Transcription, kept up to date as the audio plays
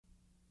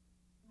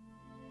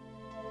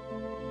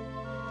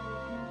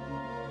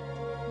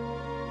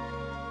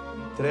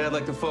Today I'd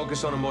like to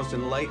focus on a most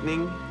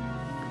enlightening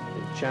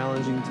and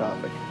challenging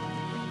topic.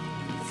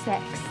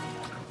 Sex.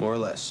 More or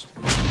less.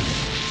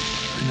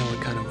 I know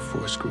what kind of a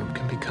force group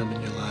can become in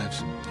your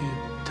lives. You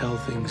tell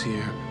things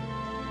here,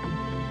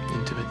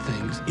 intimate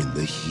things. In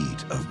the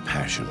heat of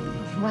passion.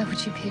 Why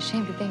would you be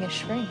ashamed of being a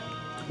shrink?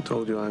 Who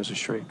told you I was a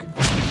shrink?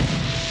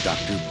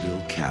 Dr.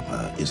 Bill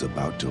Kappa is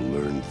about to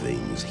learn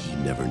things he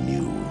never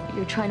knew.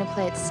 You're trying to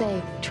play it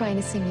safe, trying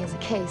to see me as a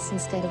case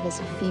instead of as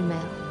a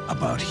female.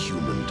 About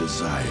human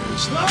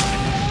desires.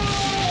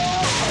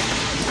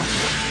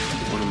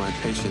 One of my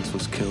patients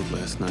was killed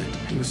last night.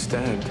 He was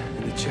stabbed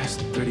in the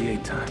chest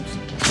 38 times.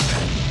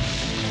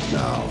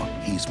 Now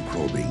he's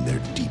probing their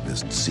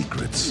deepest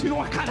secrets. You know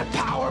what kind of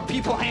power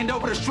people hand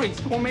over the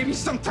streets? Or maybe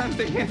sometimes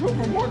they hand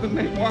over more than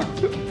they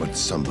want. But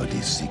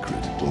somebody's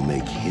secret will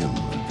make him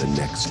the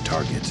next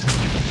target.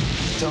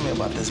 Tell me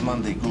about this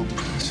Monday group.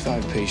 There's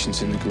 5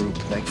 patients in the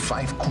group. Like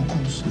 5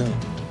 cuckoos? No.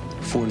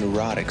 4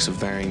 neurotics of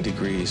varying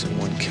degrees and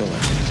 1 killer.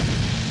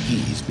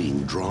 He's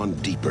being drawn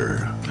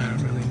deeper. I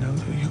don't really know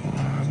who you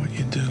are, what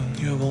you do.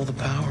 You have all the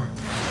power.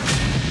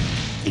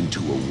 Into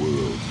a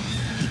world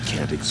he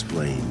can't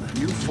explain.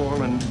 You've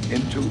fallen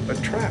into a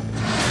trap.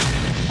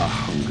 A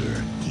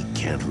hunger he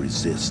can't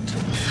resist.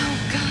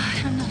 Oh,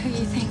 God, I'm not who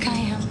you think I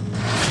am.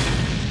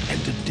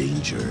 And a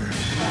danger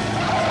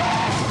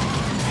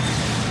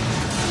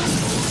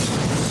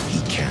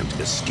he can't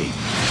escape.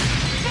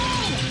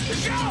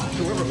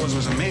 Whoever it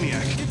was a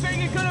maniac. You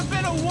think it could have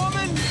been a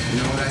woman? You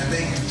know what I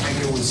think? I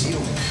think it was you.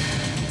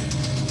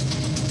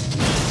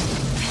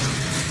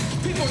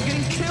 People are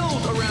getting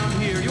killed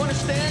around here. You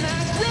understand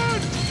that?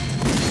 Run!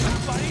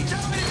 Somebody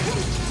tell me!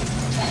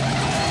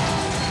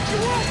 You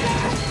want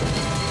that?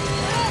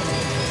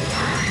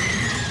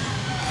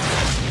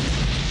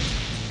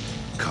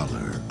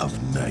 Color of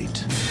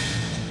Night.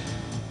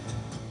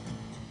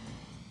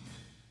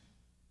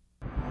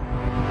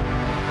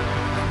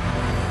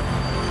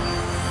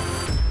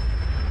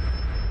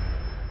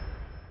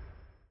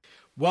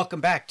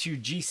 Welcome back to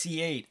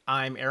GC8.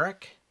 I'm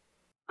Eric.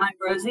 I'm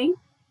Rosie.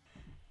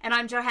 And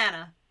I'm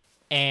Johanna.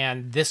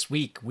 And this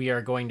week we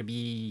are going to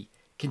be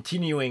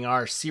continuing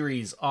our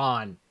series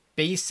on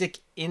Basic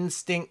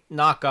Instinct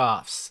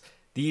knockoffs.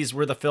 These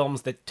were the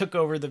films that took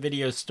over the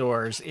video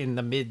stores in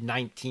the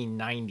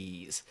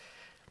mid-1990s.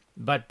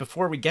 But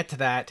before we get to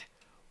that,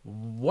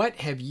 what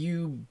have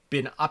you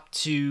been up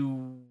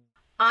to?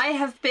 I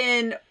have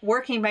been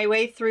working my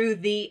way through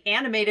the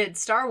animated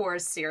Star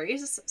Wars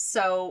series,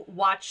 so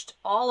watched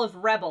all of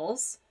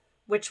Rebels,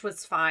 which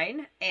was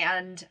fine,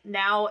 and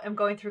now I'm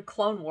going through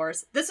Clone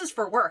Wars. This is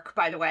for work,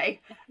 by the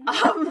way.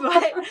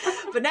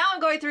 But now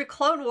I'm going through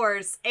Clone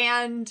Wars,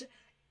 and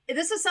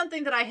this is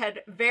something that I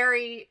had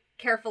very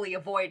carefully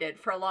avoided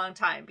for a long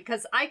time,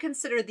 because I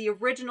consider the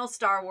original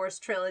Star Wars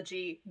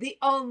trilogy the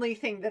only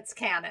thing that's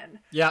canon.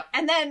 Yeah.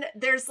 And then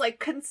there's like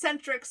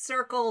concentric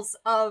circles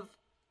of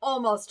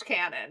almost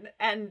canon.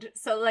 And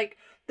so like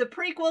the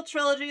prequel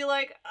trilogy,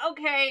 like,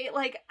 okay,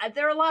 like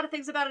there are a lot of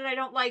things about it I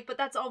don't like, but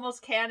that's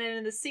almost canon.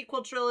 And the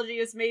sequel trilogy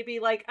is maybe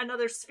like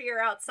another sphere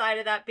outside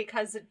of that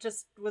because it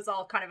just was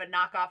all kind of a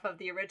knockoff of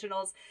the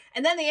originals.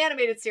 And then the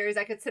animated series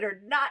I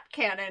consider not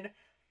canon.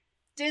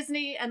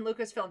 Disney and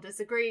Lucasfilm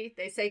disagree.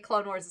 They say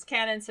Clone Wars is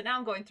canon, so now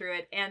I'm going through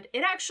it, and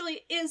it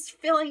actually is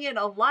filling in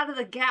a lot of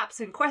the gaps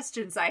and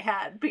questions I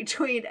had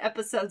between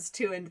episodes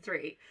 2 and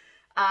 3.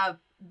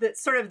 The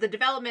sort of the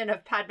development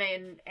of Padme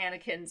and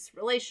Anakin's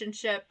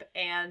relationship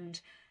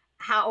and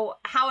how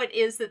it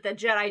is that the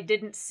Jedi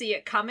didn't see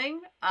it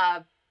coming.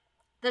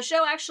 The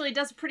show actually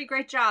does a pretty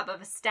great job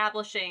of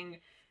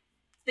establishing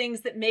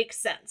things that make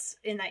sense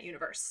in that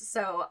universe.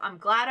 So I'm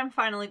glad I'm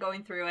finally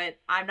going through it.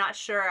 I'm not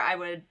sure I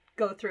would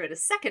go through it a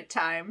second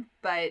time,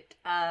 but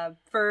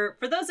for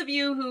those of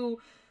you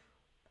who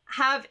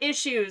have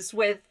issues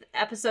with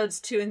episodes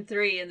 2 and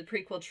 3 in the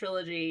prequel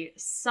trilogy,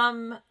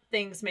 some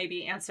things may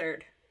be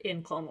answered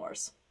in Clone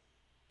Wars.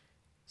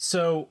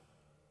 So,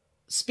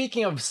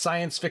 speaking of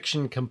science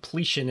fiction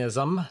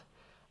completionism,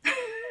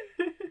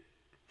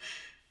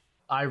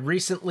 I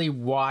recently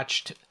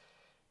watched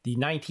the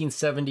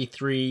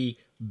 1973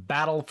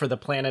 Battle for the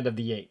Planet of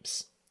the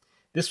Apes.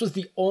 This was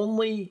the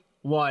only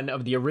one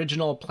of the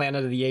original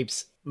Planet of the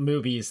Apes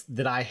movies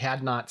that I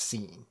had not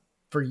seen.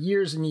 For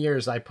years and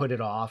years, I put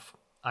it off.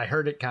 I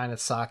heard it kind of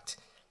sucked.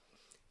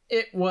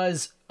 It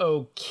was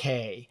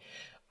okay.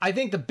 I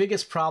think the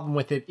biggest problem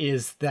with it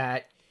is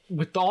that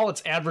with all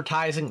its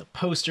advertising, the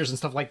posters and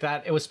stuff like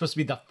that, it was supposed to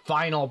be the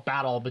final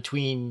battle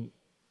between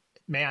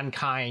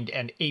mankind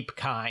and ape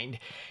kind.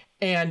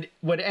 And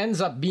what ends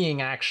up being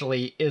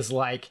actually is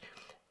like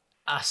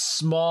a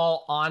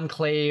small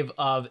enclave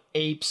of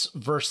apes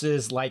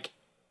versus like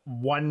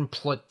one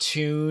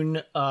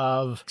platoon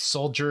of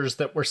soldiers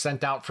that were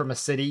sent out from a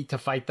city to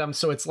fight them.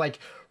 So it's like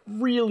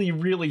really,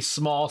 really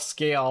small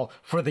scale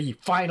for the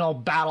final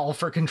battle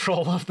for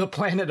control of the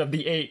Planet of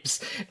the Apes.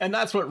 And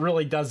that's what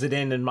really does it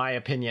in my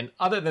opinion.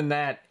 Other than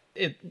that,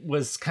 it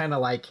was kind of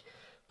like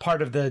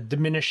part of the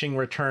diminishing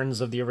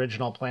returns of the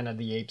original Planet of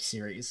the Apes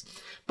series.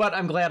 But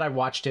I'm glad I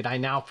watched it. I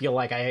now feel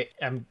like I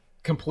am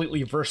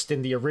completely versed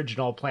in the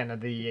original Planet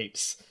of the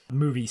Apes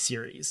movie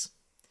series.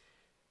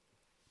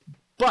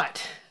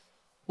 But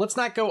let's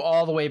not go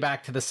all the way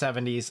back to the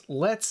 70s.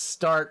 Let's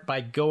start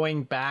by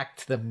going back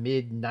to the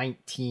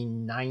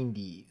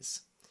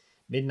mid-1990s.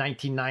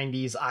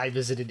 Mid-1990s, I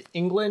visited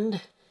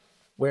England,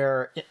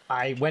 where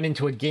I went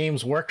into a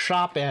games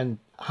workshop and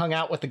hung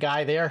out with the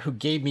guy there who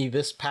gave me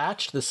this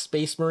patch, the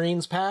Space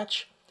Marines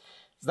patch.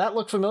 Does that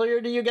look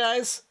familiar to you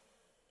guys?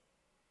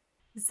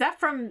 Is that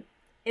going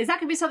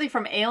to be something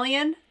from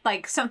Alien?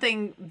 Like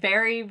something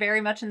very,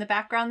 very much in the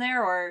background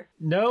there, or?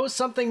 No,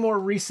 something more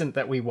recent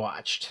that we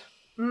watched.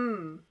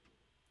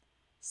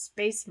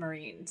 Space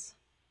Marines.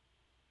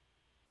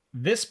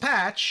 This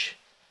patch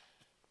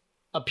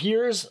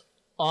appears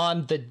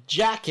on the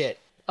jacket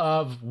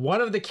of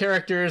one of the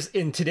characters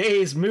in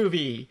today's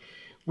movie.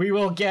 We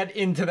will get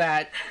into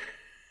that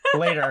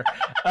later.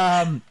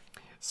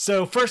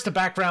 So first, a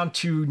background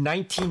to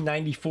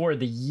 1994,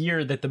 the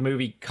year that the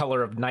movie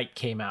Color of Night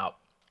came out.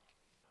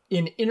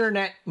 In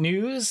internet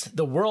news,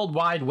 the World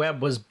Wide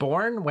Web was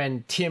born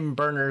when Tim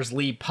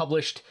Berners-Lee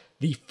published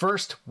the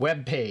first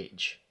web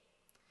page.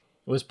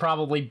 It was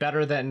probably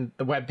better than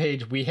the web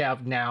page we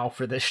have now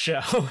for this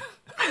show.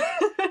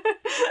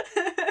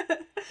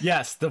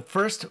 Yes, the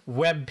first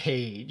web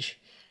page.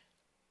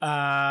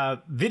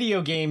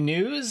 Video game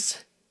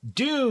news.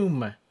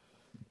 Doom.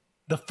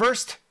 The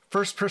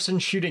first-person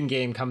shooting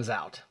game comes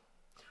out.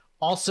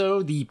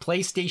 Also, the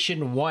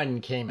PlayStation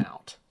 1 came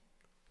out.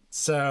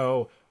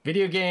 So,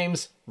 video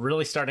games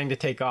really starting to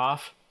take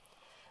off.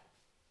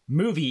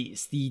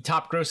 Movies. The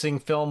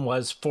top-grossing film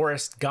was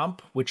Forrest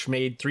Gump, which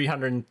made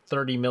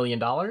 $330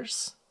 million.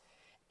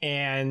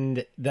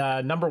 And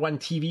the number one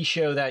TV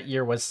show that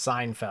year was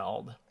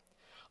Seinfeld.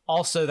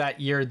 Also that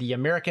year, the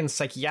American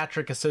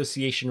Psychiatric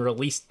Association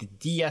released the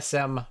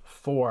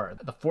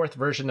DSM-4, the fourth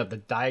version of the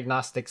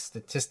Diagnostic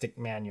Statistic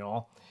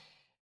Manual.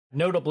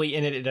 Notably,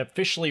 in it, it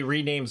officially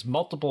renames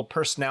multiple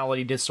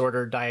personality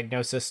disorder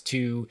diagnosis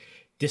to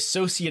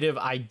dissociative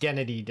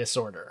identity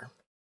disorder.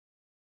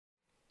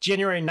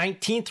 January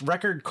 19th,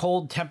 record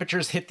cold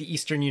temperatures hit the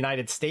eastern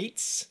United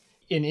States.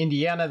 In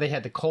Indiana, they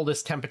had the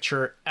coldest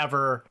temperature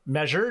ever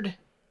measured,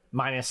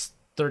 minus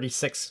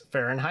 36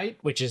 Fahrenheit,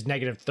 which is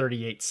negative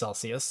 38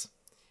 Celsius.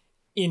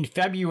 In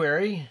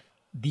February,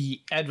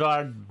 the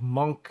Edvard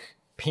Munch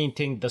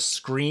painting The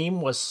Scream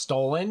was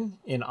stolen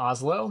in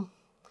Oslo.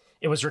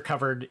 It was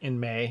recovered in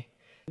May.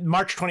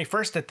 March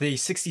 21st, at the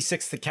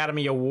 66th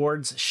Academy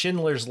Awards,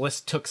 Schindler's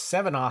List took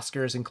 7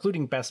 Oscars,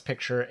 including Best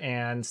Picture,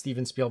 and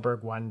Steven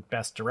Spielberg won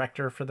Best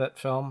Director for that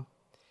film.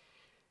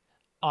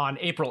 On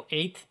April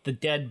 8th, the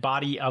dead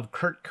body of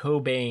Kurt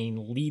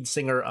Cobain, lead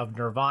singer of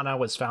Nirvana,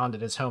 was found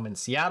at his home in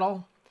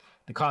Seattle.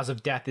 The cause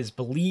of death is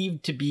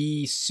believed to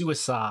be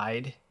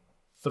suicide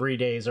 3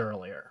 days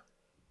earlier.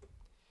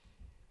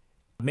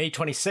 May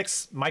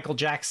 26th, Michael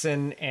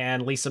Jackson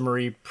and Lisa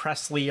Marie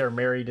Presley are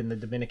married in the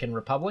Dominican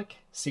Republic,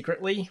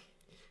 secretly,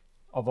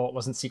 although it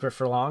wasn't secret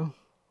for long.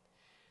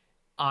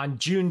 On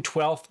June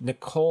 12th,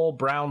 Nicole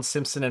Brown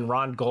Simpson and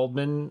Ron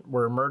Goldman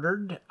were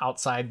murdered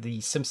outside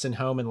the Simpson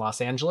home in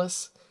Los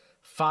Angeles.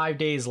 5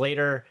 days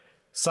later,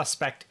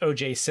 suspect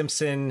O.J.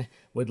 Simpson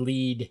would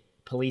lead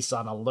police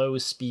on a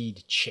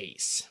low-speed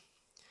chase.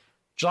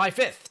 July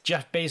 5th,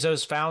 Jeff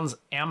Bezos founds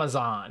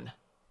Amazon.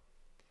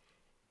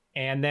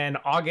 And then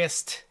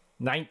August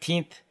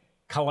 19th,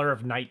 Color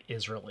of Night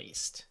is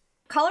released.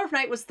 Color of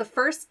Night was the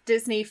first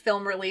Disney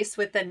film release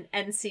with an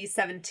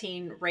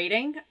NC-17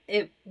 rating.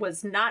 It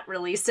was not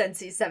released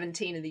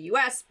NC-17 in the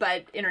US,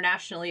 but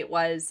internationally it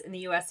was. In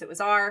the US, it was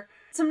R.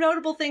 Some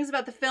notable things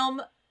about the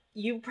film.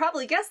 You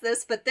probably guessed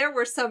this, but there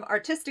were some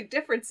artistic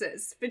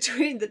differences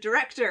between the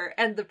director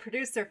and the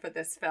producer for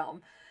this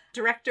film.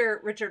 Director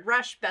Richard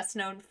Rush, best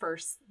known for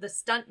The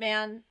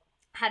Stuntman,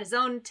 had his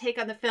own take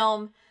on the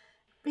film.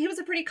 He was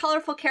a pretty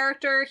colorful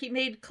character. He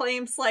made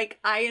claims like,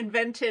 I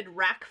invented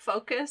rack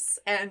focus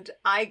and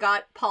I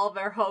got Paul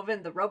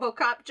Verhoeven the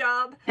RoboCop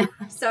job.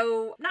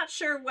 So not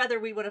sure whether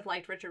we would have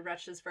liked Richard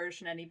Rush's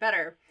version any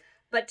better.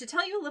 But to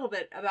tell you a little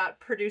bit about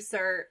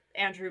producer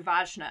Andrew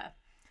Vajna,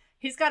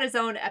 he's got his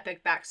own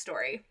epic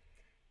backstory.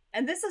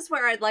 And this is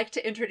where I'd like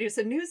to introduce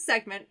a new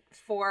segment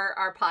for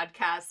our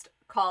podcast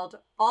called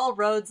All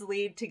Roads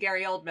Lead to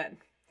Gary Oldman.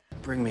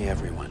 Bring me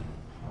everyone.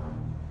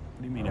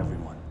 What do you mean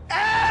everyone?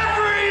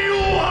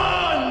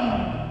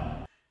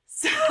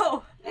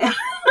 So,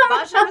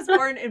 Vajna was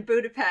born in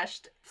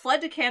Budapest,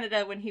 fled to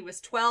Canada when he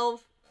was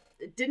 12,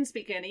 didn't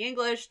speak any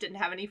English, didn't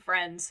have any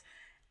friends,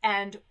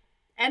 and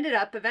ended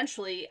up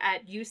eventually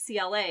at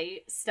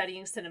UCLA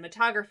studying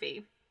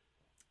cinematography.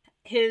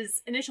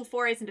 His initial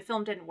forays into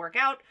film didn't work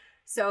out,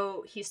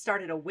 so he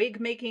started a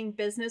wig-making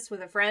business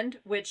with a friend,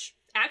 which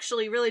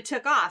actually really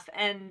took off,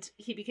 and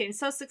he became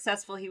so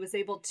successful he was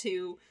able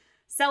to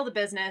sell the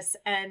business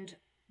and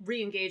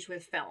re-engage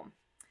with film.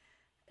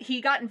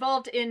 He got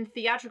involved in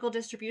theatrical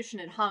distribution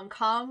in Hong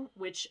Kong,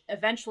 which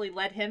eventually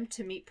led him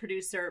to meet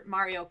producer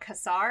Mario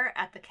Kassar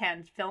at the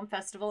Cannes Film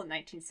Festival in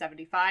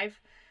 1975.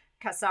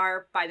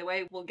 Kassar, by the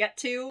way, we'll get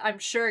to, I'm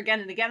sure, again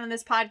and again on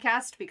this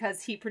podcast,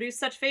 because he produced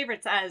such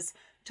favorites as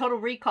Total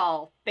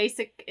Recall,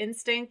 Basic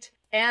Instinct,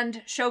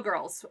 and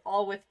Showgirls,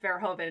 all with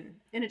Verhoeven,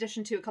 in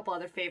addition to a couple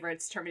other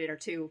favorites, Terminator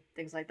 2,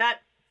 things like that.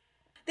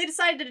 They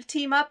decided to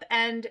team up,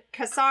 and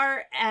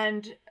Kassar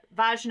and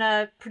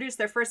Vajna produced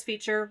their first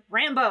feature,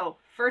 Rambo,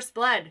 First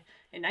Blood,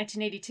 in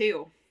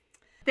 1982.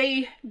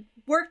 They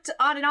worked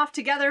on and off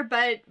together,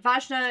 but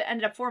Vajna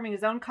ended up forming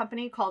his own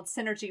company called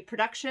Synergy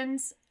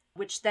Productions,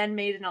 which then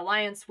made an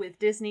alliance with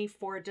Disney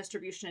for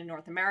distribution in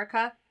North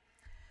America.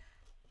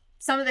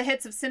 Some of the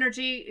hits of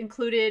Synergy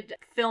included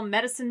film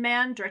Medicine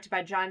Man, directed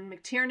by John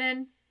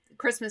McTiernan.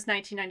 Christmas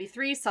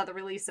 1993 saw the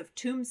release of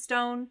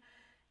Tombstone.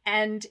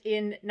 And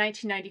in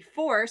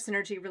 1994,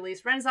 Synergy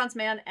released Renaissance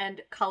Man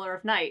and Color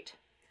of Night.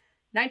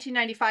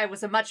 1995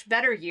 was a much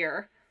better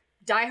year.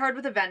 Die Hard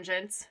with a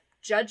Vengeance,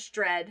 Judge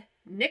Dredd,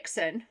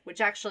 Nixon,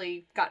 which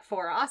actually got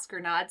 4 Oscar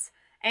nods,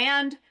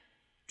 and,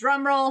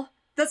 drumroll,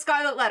 The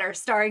Scarlet Letter,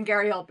 starring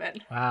Gary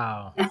Oldman.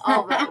 Wow.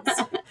 All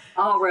roads.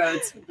 All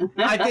roads.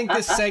 I think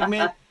this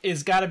segment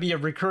is got to be a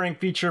recurring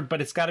feature,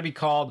 but it's got to be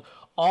called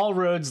All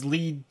Roads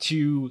Lead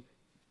to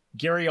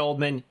Gary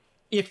Oldman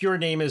if your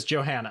name is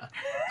Johanna.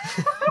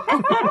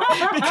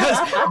 Because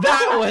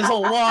that was a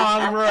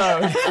long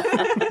road.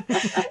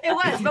 It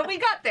was, but we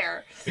got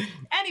there.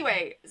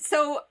 Anyway,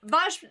 so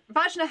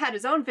Vajna had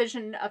his own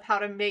vision of how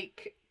to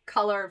make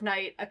Color of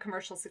Night a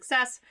commercial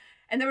success,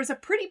 and there was a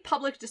pretty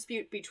public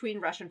dispute between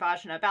Rush and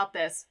Vajna about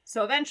this,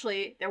 so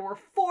eventually there were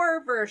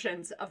 4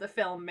 versions of the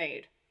film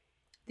made.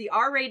 The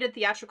R-rated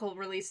theatrical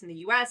release in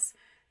the US,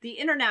 the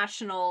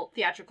international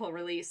theatrical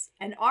release,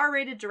 an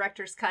R-rated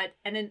director's cut,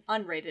 and an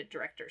unrated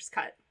director's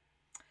cut.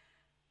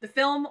 The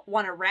film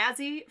won a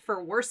Razzie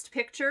for Worst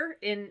Picture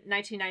in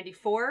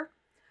 1994,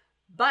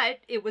 but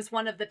it was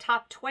one of the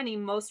top 20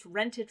 most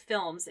rented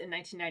films in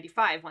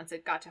 1995 once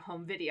it got to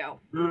home video.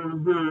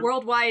 Mm-hmm.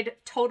 Worldwide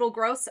total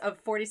gross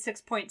of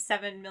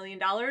 $46.7 million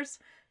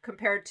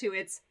compared to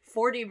its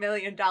 $40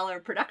 million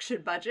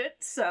production budget.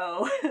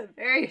 So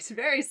very,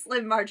 very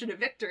slim margin of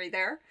victory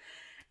there.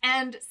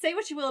 And say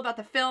what you will about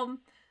the film,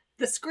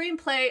 the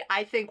screenplay,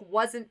 I think,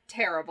 wasn't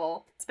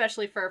terrible,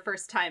 especially for a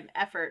first-time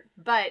effort.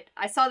 But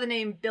I saw the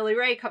name Billy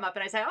Ray come up,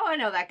 and I said, oh, I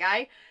know that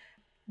guy.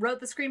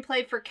 Wrote the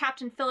screenplay for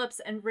Captain Phillips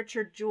and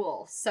Richard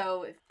Jewell.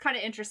 So it's kind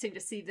of interesting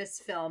to see this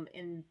film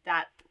in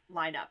that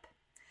lineup.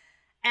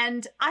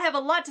 And I have a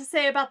lot to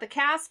say about the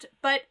cast,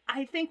 but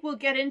I think we'll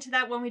get into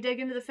that when we dig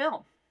into the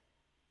film.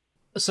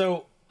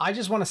 So I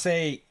just want to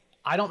say,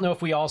 I don't know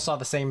if we all saw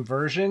the same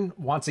version.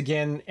 Once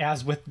again,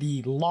 as with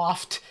the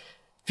Loft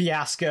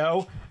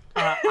fiasco,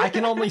 I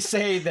can only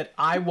say that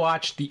I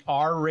watched the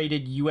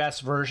R-rated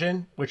US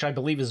version, which I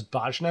believe is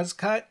Vajna's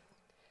cut.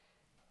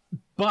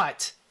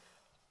 But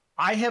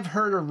I have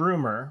heard a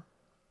rumor,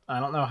 I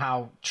don't know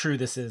how true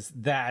this is,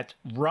 that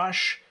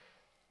Rush,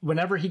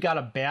 whenever he got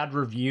a bad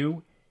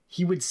review,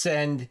 he would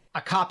send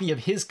a copy of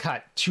his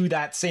cut to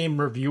that same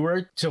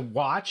reviewer to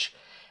watch.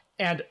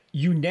 And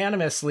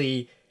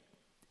unanimously,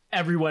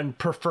 everyone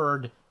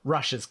preferred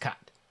Rush's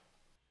cut.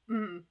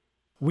 Mm-hmm.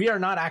 We are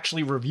not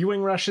actually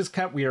reviewing Rush's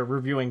cut. We are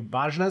reviewing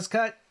Vajna's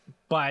cut,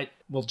 but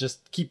we'll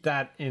just keep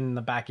that in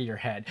the back of your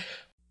head.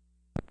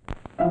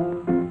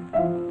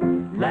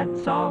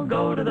 Let's all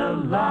go to the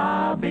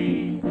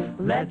lobby.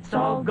 Let's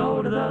all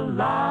go to the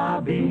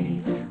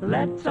lobby.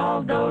 Let's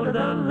all go to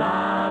the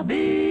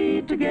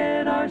lobby to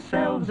get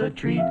ourselves a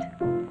treat.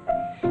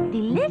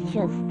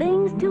 Delicious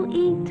things to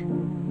eat.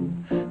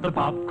 The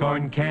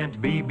popcorn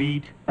can't be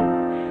beat.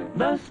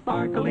 The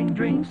sparkling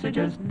drinks are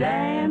just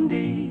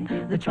dandy.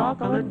 The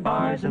chocolate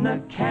bars and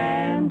the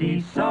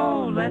candy.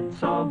 So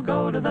let's all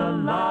go to the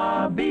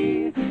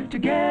lobby to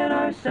get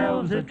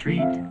ourselves a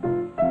treat.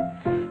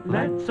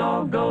 Let's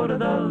all go to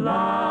the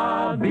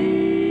lobby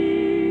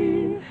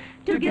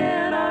to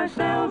get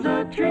ourselves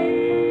a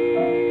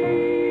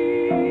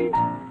treat.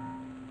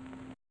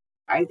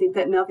 I think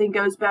that nothing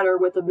goes better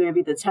with a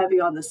movie that's heavy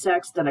on the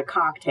sex than a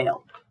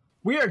cocktail.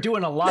 We are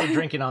doing a lot of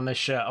drinking on this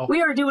show.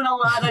 We are doing a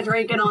lot of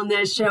drinking on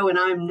this show, and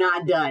I'm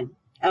not done.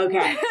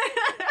 Okay.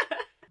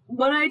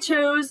 What I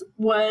chose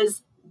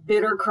was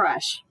Bitter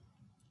Crush.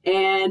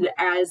 And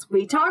as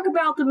we talk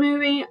about the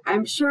movie,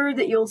 I'm sure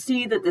that you'll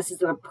see that this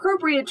is an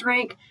appropriate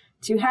drink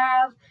to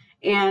have.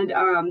 And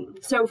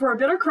so for a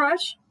Bitter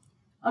Crush,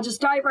 I'll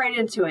just dive right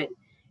into it.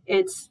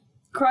 It's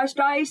crushed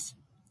ice,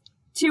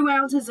 2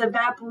 ounces of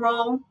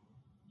Vaporol,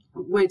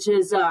 which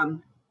is a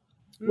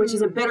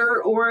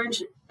bitter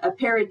orange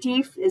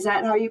aperitif. Is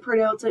that how you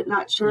pronounce it?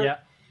 Not sure. Yeah.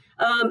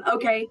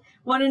 Okay.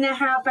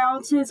 1.5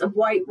 ounces of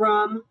white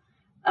rum,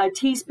 a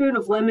teaspoon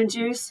of lemon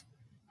juice,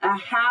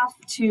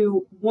 1/2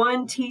 to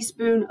 1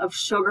 teaspoon of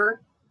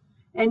sugar,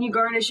 and you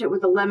garnish it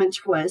with a lemon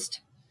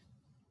twist.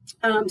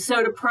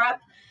 So to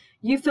prep,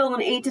 you fill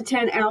an 8 to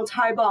 10 ounce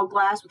highball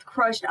glass with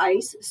crushed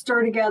ice,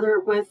 stir together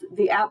with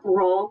the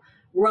Aperol,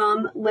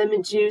 rum,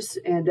 lemon juice,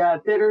 and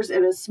bitters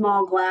in a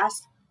small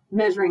glass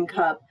measuring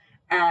cup.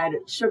 Add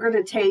sugar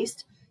to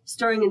taste,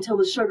 stirring until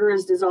the sugar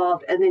is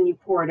dissolved, and then you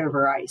pour it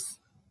over ice.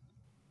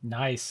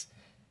 Nice.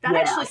 That Yeah.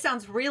 actually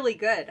sounds really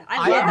good.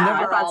 I have love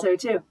never- I thought so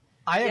too.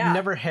 I have Yeah.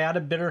 never had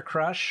a bitter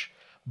crush,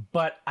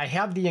 but I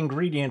have the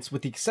ingredients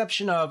with the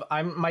exception of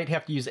I might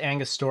have to use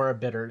Angostura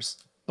bitters,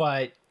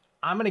 but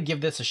I'm going to give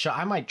this a shot.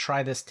 I might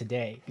try this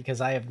today because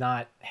I have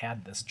not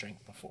had this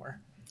drink before.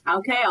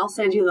 Okay, I'll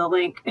send you the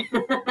link.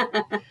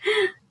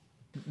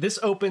 This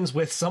opens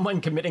with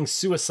someone committing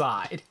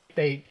suicide.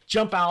 They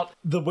jump out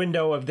the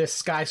window of this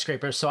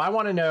skyscraper. So I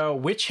want to know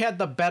which had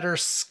the better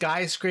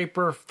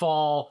skyscraper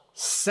fall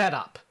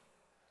setup,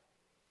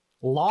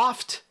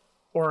 Loft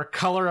or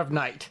Color of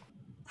Night?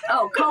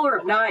 Oh, Color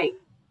of Night.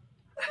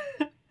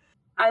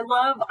 I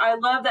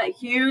love that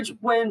huge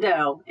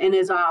window in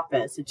his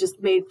office. It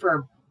just made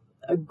for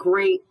a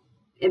great,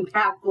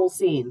 impactful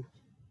scene.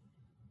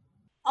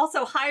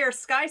 Also, higher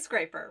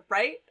skyscraper,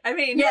 right? I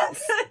mean,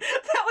 Yes.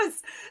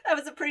 that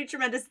was a pretty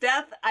tremendous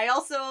death. I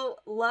also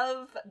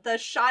love the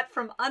shot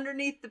from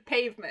underneath the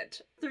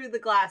pavement through the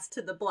glass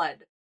to the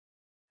blood.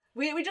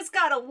 We just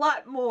got a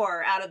lot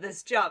more out of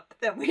this jump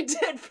than we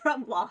did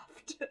from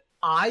Loft.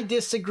 I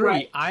disagree.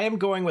 Right. I am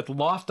going with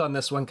Loft on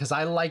this one because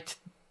I liked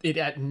it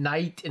at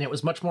night and it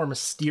was much more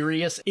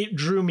mysterious. It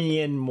drew me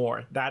in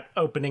more, that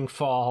opening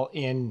fall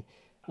in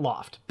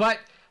Loft. But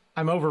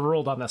I'm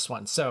overruled on this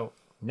one. So,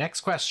 next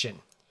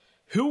question.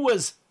 Who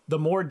was the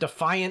more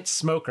defiant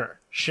smoker?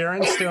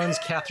 Sharon Stone's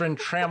Catherine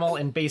Trammell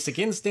in Basic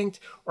Instinct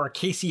or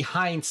Casey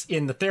Heinz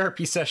in the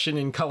therapy session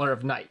in Color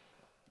of Night?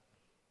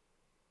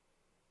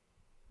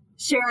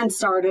 Sharon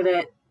started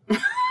it.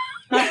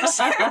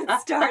 Sharon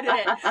started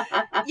it.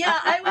 Yeah,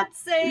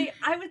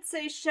 I would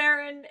say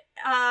Sharon,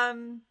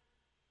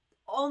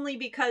 only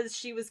because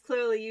she was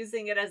clearly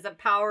using it as a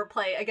power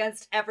play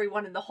against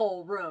everyone in the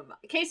whole room.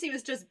 Casey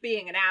was just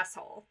being an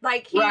asshole.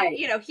 Like, Right.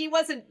 he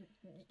wasn't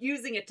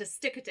using it to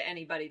stick it to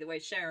anybody the way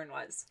Sharon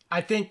was.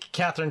 I think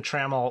Catherine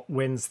Trammell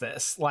wins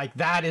this. Like,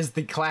 that is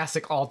the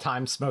classic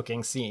all-time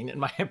smoking scene, in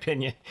my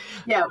opinion.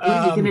 Yeah, what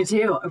are you going to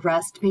do?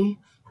 Arrest me?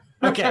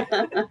 Okay.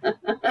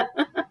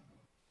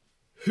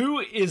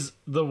 Who's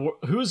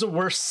a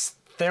worse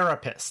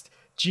therapist?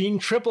 Gene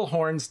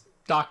Triplehorn's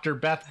Dr.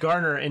 Beth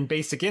Garner in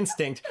Basic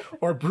Instinct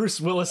or Bruce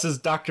Willis's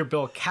Dr.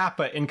 Bill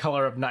Kappa in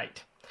Color of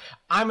Night?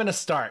 I'm going to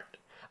start.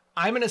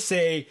 I'm going to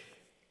say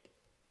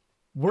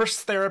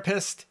worst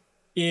therapist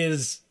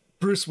is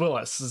Bruce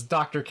Willis as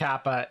Dr.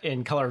 Kappa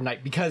in Color of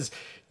Night because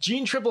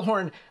Gene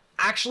Triplehorn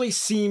actually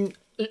seemed...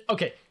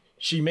 Okay,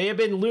 she may have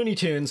been Looney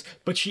Tunes,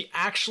 but she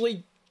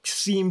actually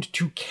seemed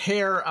to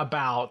care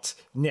about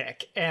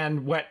Nick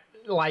and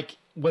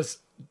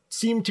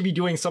seemed to be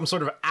doing some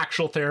sort of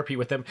actual therapy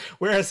with him.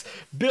 Whereas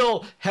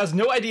Bill has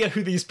no idea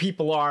who these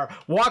people are,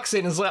 walks in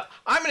and is like,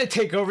 I'm going to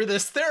take over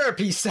this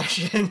therapy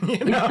session,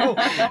 you know?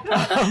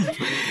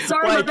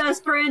 Sorry, my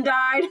best friend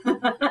died.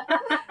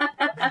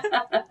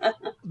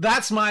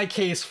 That's my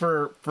case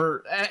for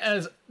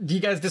do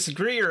you guys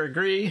disagree or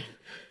agree?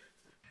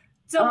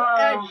 So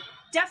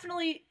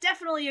definitely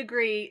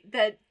agree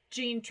that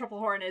Gene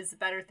Triplehorn is the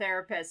better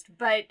therapist,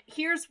 but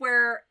here's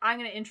where I'm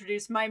going to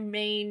introduce my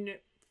main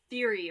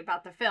theory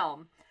about the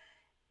film.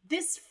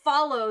 This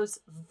follows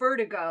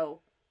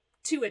Vertigo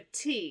to a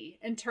T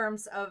in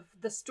terms of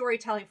the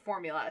storytelling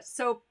formula.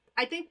 So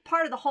I think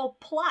part of the whole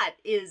plot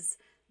is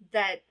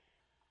that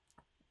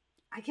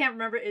I can't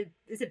remember,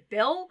 is it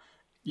Bill?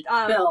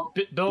 Bill.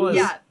 Bill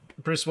is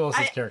Bruce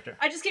Willis's character.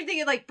 I just keep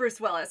thinking like Bruce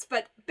Willis,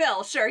 but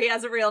Bill, sure, he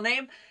has a real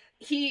name.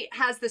 He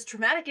has this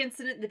traumatic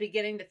incident in the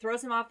beginning that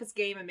throws him off his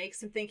game and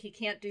makes him think he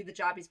can't do the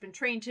job he's been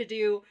trained to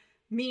do.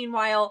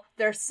 Meanwhile,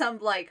 there's some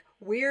like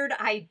weird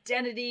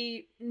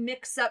identity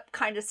mix-up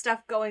kind of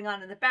stuff going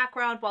on in the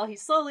background while he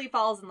slowly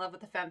falls in love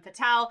with the femme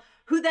fatale,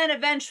 who then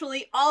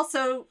eventually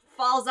also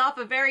falls off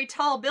a very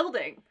tall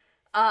building.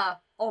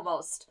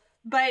 Almost.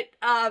 But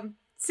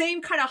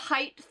same kind of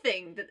height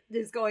thing that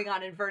is going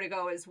on in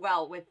Vertigo as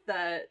well with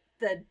the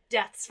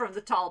deaths from the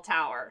tall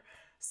tower.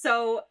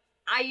 So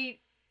I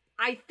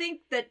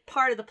think that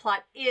part of the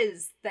plot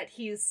is that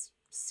he's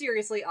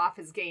seriously off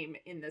his game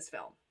in this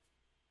film.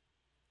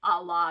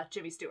 A la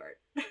Jimmy Stewart.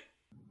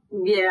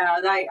 Yeah,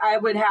 I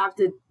would have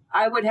to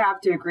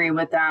agree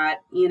with that.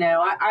 You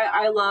know,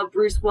 I love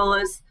Bruce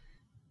Willis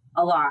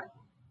a lot,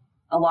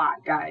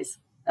 guys.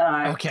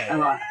 Okay. A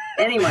lot.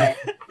 Anyway,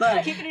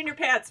 but Keep it in your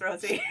pants,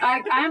 Rosie.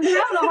 I'm having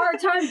a hard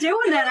time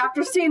doing that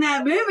after seeing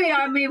that movie.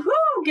 I mean,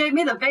 gave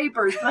me the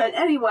vapors. But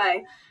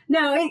anyway,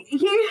 no, he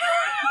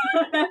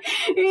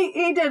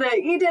did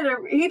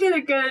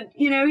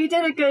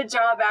a good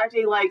job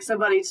acting like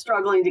somebody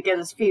struggling to get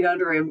his feet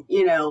under him.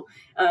 You know,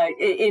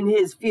 in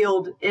his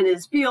field,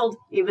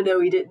 even though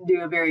he didn't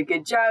do a very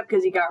good job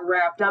because he got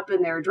wrapped up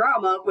in their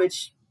drama,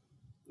 which,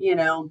 you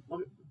know,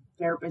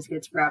 therapist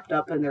gets wrapped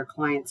up in their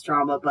client's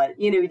drama, but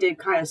you know, he did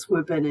kind of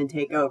swoop in and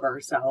take over.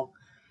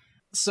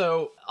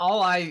 So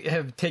all I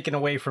have taken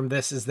away from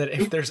this is that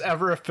if there's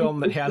ever a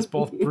film that has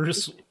both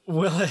Bruce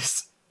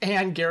Willis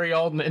and Gary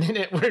Oldman in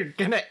it, we're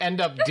gonna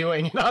end up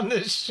doing it on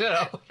this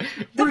show.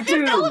 The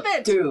Fifth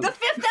Element! The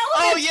Fifth Element!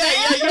 Oh,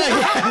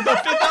 yeah. The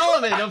Fifth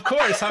Element, of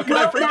course. How can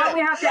I forget? Now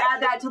we have to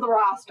add that to the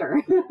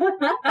roster.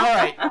 All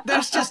right.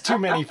 There's just too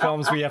many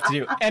films we have to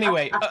do.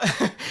 Anyway,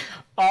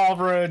 all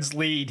roads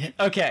lead.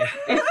 Okay.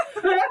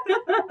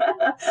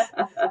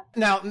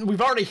 Now,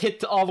 we've already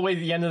hit all the way to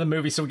the end of the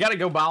movie, so we got to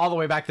go all the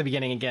way back to the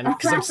beginning again,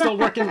 because I'm still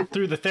working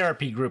through the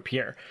therapy group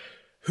here.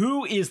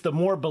 Who is the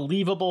more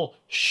believable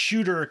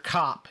shooter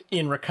cop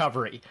in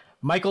Recovery?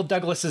 Michael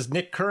Douglas's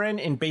Nick Curran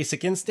in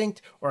Basic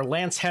Instinct, or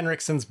Lance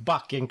Henriksen's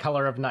Buck in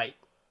Color of Night?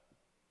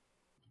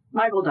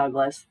 Michael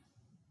Douglas.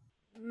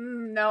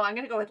 No, I'm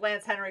going to go with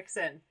Lance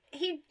Henriksen.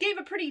 He gave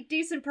a pretty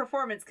decent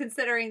performance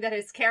considering that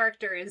his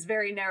character is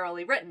very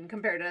narrowly written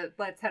compared to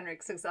Lance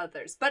Henriksen's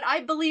others. But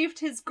I believed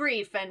his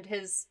grief and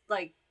his,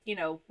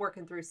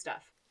 working through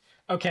stuff.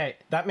 Okay,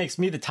 that makes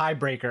me the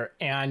tiebreaker,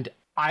 and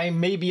I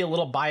may be a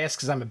little biased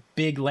because I'm a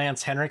big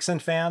Lance Henriksen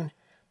fan,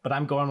 but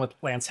I'm going with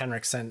Lance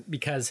Henriksen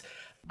because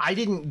I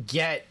didn't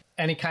get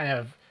any kind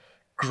of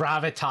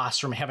gravitas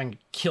from having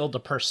killed a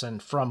person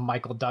from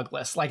Michael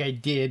Douglas like I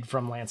did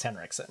from Lance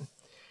Henriksen.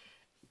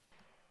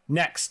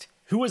 Next,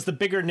 who was the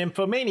bigger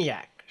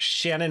nymphomaniac?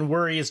 Shannon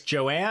Worry's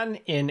Joanne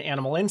in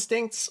Animal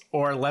Instincts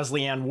or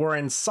Leslie Ann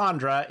Warren's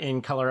Sandra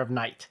in Color of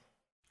Night?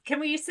 Can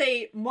we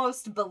say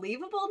most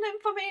believable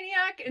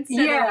nymphomaniac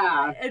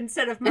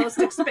instead of most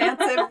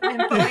expansive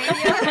nymphomaniac?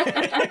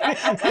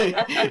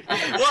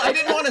 Well, I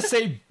didn't want to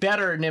say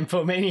better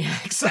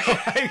nymphomaniac, so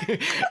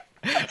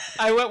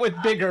I went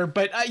with bigger,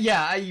 but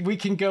we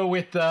can go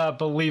with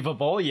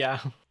believable, yeah.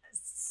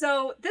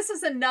 So this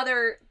is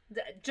another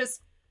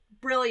just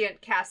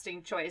brilliant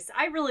casting choice.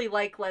 I really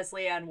like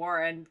Leslie Ann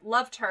Warren,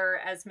 loved her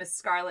as Miss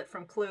Scarlet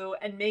from Clue,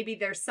 and maybe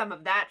there's some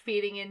of that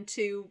feeding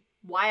into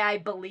why I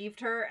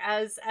believed her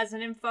as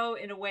an info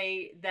in a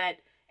way that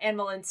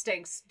Animal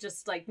Instincts,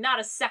 just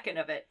not a second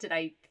of it did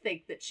I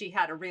think that she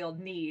had a real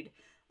need.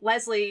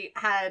 Leslie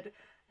had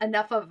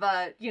enough of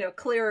a,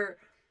 clear,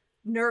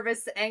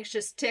 nervous,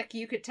 anxious tick.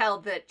 You could tell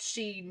that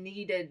she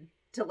needed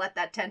to let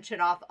that tension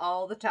off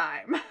all the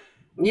time.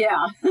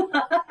 Yeah.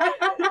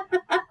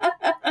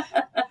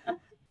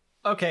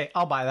 Okay,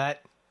 I'll buy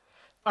that.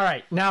 All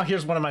right, now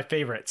here's one of my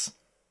favorites.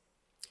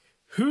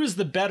 Who's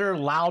the better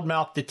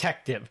loudmouth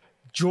detective?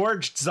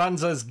 George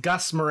Zunza's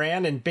Gus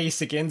Moran in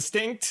Basic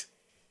Instinct?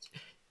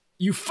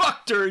 You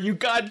fucked her, you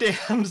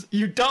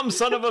dumb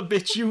son of a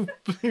bitch,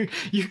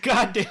 you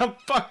goddamn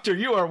fucked her.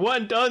 You are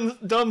one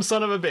dumb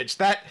son of a bitch.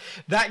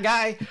 That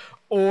guy,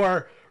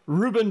 or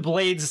Ruben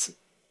Blades'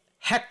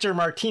 Hector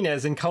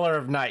Martinez in Color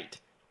of Night,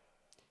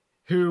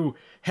 who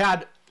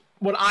had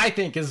what I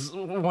think is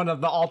one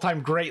of the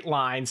all-time great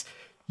lines.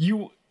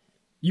 You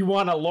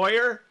want a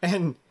lawyer?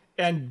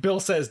 And Bill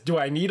says, do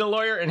I need a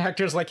lawyer? And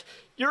Hector's like,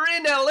 you're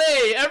in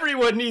LA,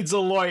 everyone needs a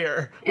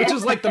lawyer, which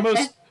is the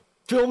most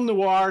film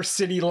noir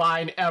city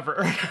line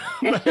ever.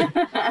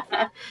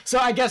 So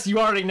I guess you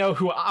already know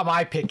who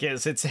my pick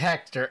is. It's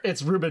Hector.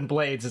 It's Ruben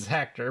Blades as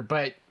Hector,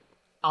 but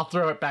I'll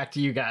throw it back to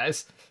you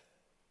guys.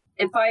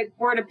 If I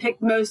were to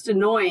pick most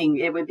annoying,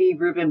 it would be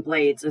Ruben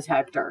Blades as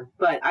Hector,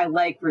 but I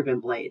like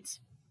Ruben Blades.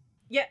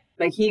 Yeah.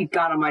 He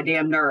got on my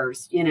damn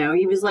nerves. He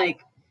was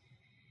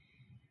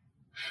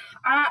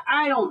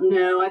I don't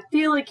know. I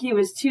feel like he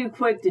was too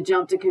quick to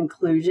jump to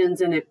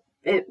conclusions, and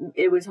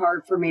it was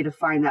hard for me to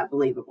find that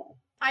believable.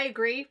 I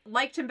agree.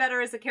 Liked him better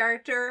as a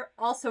character.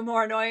 Also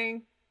more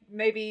annoying.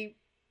 Maybe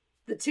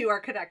the two are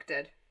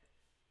connected.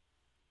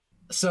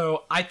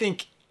 So I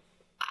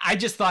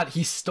just thought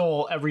he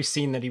stole every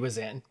scene that he was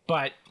in,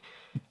 but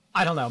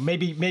I don't know.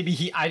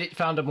 Maybe I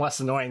found him less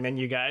annoying than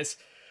you guys.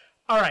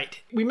 All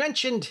right. We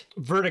mentioned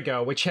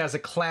Vertigo, which has a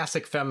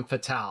classic femme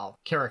fatale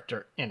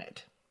character in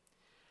it.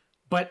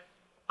 But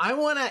I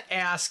want to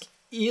ask,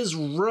 is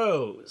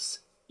Rose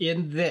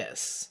in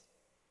this,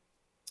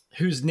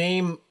 whose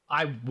name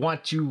I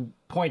want to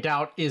point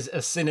out is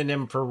a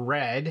synonym for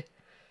red,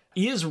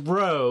 is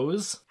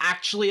Rose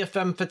actually a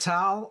femme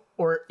fatale,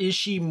 or is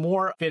she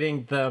more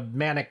fitting the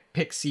manic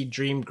pixie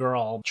dream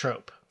girl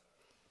trope?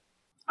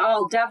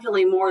 Oh,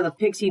 definitely more the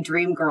pixie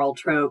dream girl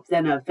trope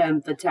than a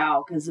femme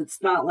fatale, because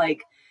it's not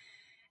like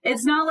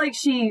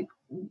she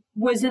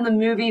was in the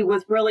movie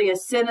with really a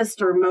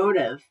sinister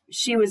motive.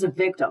 She was a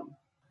victim.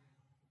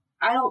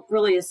 I don't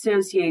really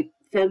associate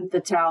femme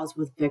fatales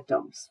with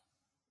victims.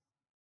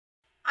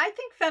 I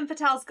think femme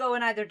fatales go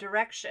in either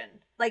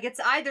direction.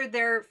 It's either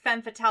they're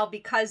femme fatale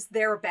because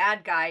they're a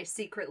bad guy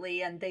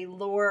secretly and they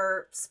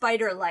lure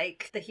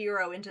spider-like the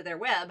hero into their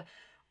web,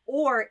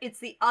 or it's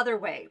the other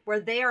way, where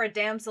they are a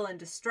damsel in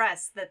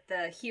distress that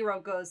the hero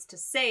goes to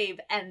save,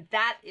 and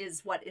that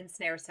is what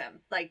ensnares him.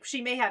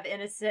 She may have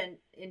innocent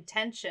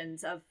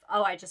intentions of,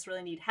 oh, I just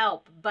really need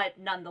help, but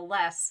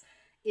nonetheless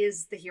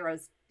is the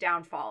hero's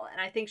downfall.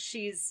 And I think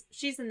she's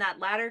in that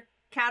latter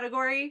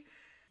category.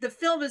 The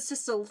film is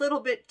just a little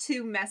bit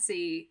too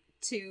messy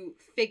to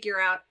figure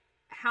out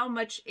how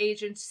much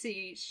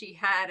agency she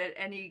had at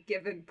any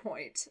given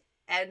point.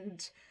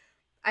 And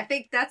I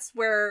think that's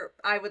where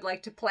I would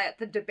like to plant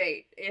the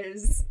debate,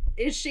 is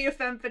is she a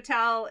femme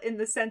fatale in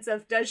the sense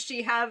of does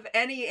she have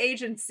any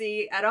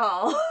agency at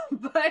all?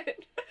 But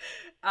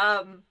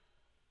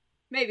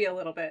maybe a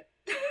little bit.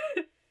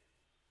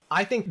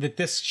 I think that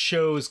this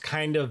shows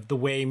kind of the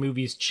way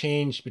movies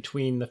changed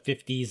between the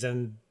 50s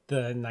and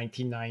the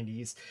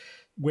 1990s,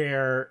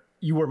 where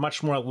you were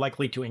much more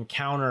likely to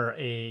encounter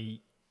a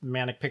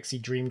manic pixie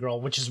dream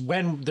girl, which is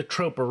when the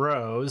trope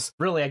arose.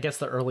 Really, I guess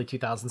the early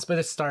 2000s, but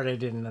it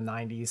started in the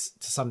 90s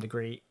to some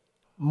degree.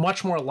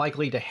 Much more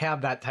likely to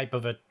have that type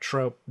of a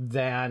trope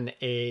than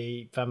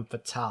a femme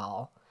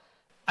fatale.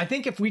 I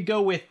think if we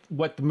go with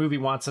what the movie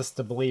wants us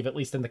to believe, at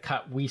least in the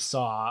cut we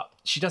saw,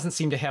 she doesn't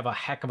seem to have a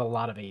heck of a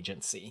lot of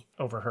agency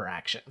over her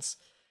actions.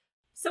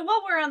 So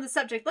while we're on the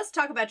subject, let's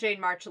talk about Jane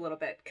March a little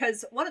bit,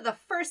 because one of the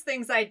first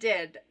things I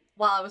did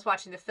while I was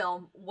watching the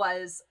film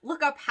was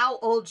look up how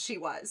old she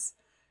was.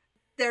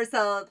 There's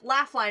a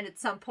laugh line at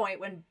some point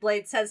when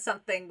Blade says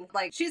something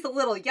like, she's a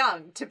little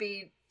young to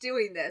be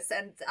doing this.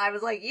 And I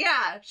was like,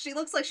 yeah, she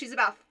looks like she's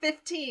about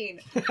 15.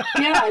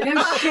 Yeah,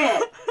 no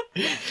shit.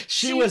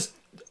 She was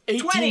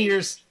 18 20.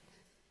 years.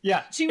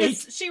 Yeah. She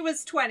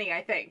was 20,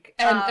 I think.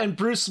 And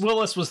Bruce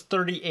Willis was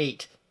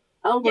 38.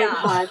 Oh my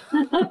God.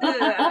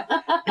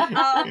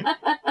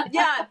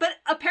 Yeah, but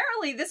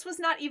apparently this was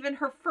not even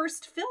her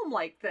first film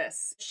like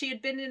this. She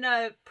had been in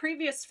a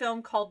previous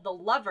film called The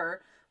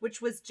Lover, which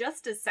was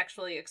just as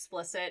sexually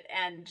explicit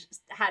and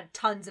had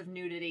tons of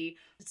nudity.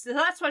 So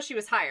that's why she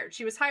was hired.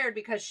 She was hired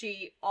because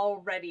she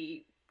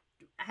already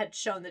had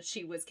shown that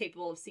she was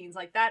capable of scenes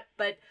like that.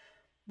 But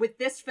with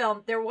this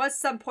film, there was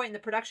some point in the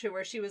production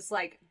where she was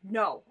like,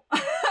 no,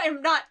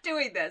 I'm not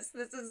doing this.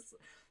 This is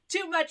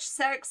too much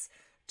sex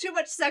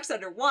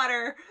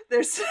underwater.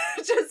 There's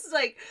just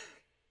like...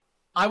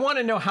 I want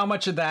to know how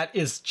much of that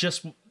is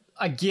just,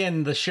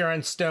 again, the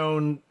Sharon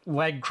Stone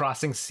leg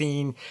crossing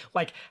scene.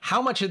 Like,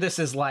 how much of this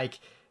is like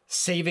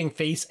saving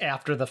face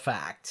after the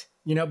fact?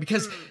 You know,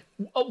 because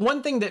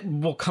one thing that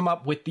will come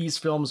up with these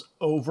films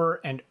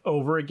over and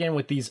over again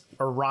with these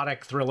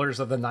erotic thrillers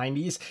of the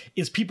 90s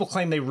is people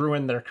claim they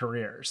ruined their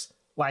careers.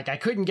 Like, I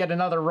couldn't get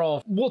another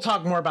role. We'll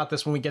talk more about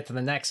this when we get to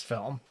the next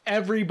film.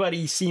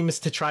 Everybody seems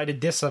to try to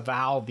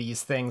disavow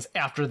these things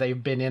after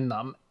they've been in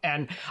them.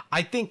 And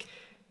I think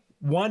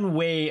one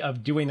way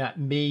of doing that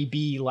may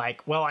be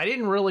like, well, I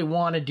didn't really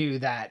want to do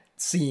that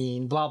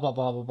scene, blah, blah,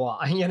 blah, blah,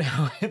 blah. You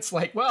know, it's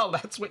like, well,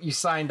 that's what you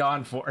signed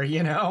on for,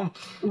 you know?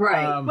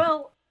 Right.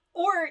 Well,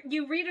 or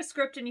you read a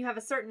script and you have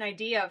a certain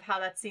idea of how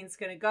that scene's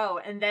going to go.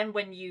 And then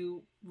when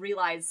you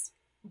realize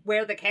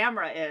where the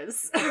camera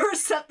is or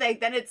something,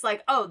 then it's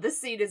like, oh, this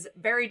scene is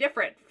very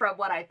different from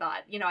what I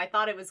thought. You know, I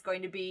thought it was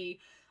going to be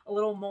a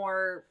little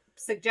more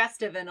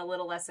suggestive and a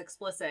little less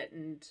explicit.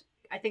 And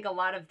I think a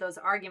lot of those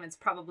arguments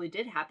probably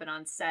did happen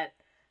on set,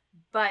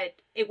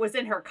 but it was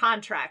in her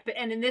contract.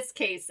 And in this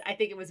case, I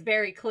think it was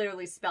very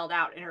clearly spelled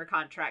out in her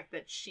contract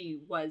that she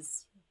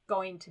was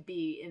going to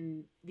be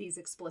in these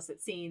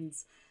explicit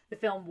scenes. The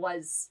film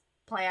was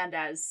planned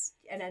as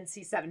an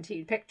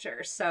NC-17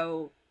 picture.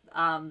 So,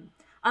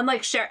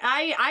 unlike Sharon,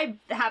 I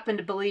happen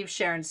to believe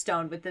Sharon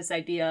Stone with this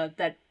idea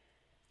that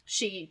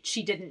she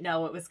didn't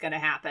know it was going to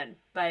happen.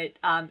 But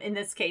in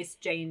this case,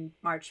 Jane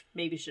March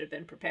maybe should have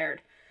been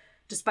prepared,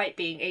 despite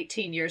being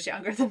 18 years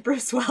younger than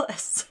Bruce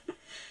Willis.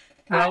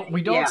 Well,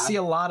 we don't see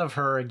a lot of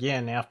her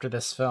again after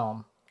this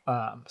film,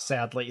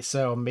 sadly.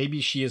 So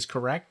maybe she is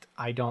correct.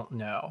 I don't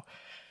know.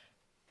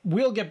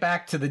 We'll get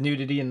back to the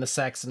nudity and the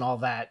sex and all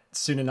that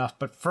soon enough.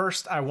 But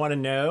first, I want to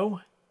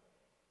know,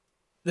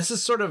 this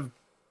is sort of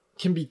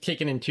can be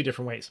taken in two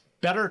different ways.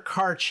 Better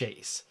car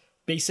chase,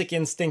 Basic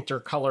Instinct or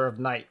Color of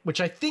Night, which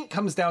I think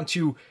comes down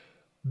to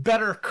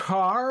better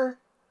car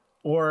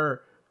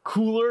or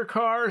cooler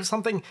car or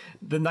something.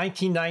 The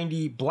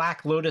 1990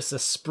 Black Lotus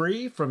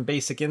Esprit from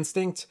Basic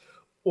Instinct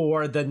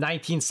or the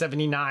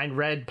 1979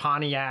 red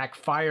Pontiac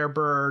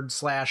Firebird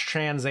 /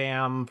 Trans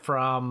Am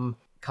from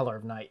Color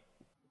of Night.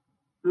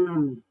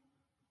 Mm.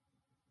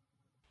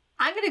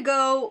 I'm going to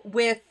go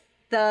with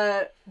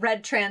the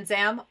red Trans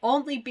Am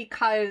only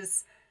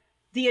because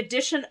the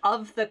addition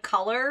of the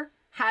color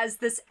has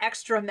this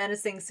extra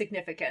menacing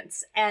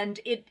significance.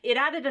 And it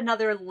added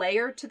another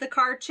layer to the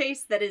car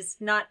chase that is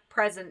not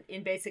present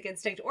in Basic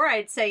Instinct, or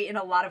I'd say in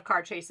a lot of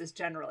car chases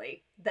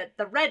generally. That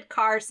the red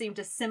car seemed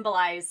to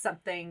symbolize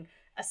something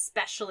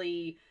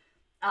especially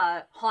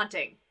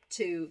haunting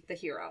to the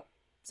hero.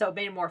 So it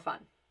made it more fun.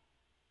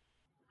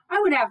 I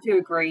would have to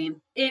agree.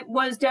 It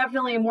was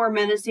definitely a more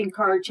menacing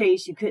car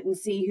chase. You couldn't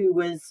see who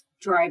was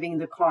driving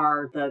the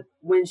car. The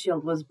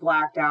windshield was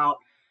blacked out,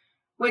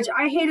 which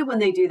I hate it when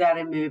they do that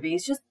in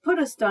movies. Just put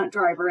a stunt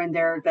driver in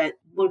there that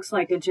looks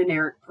like a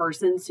generic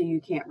person so you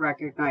can't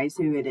recognize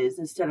who it is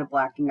instead of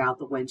blacking out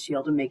the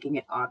windshield and making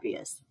it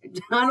obvious.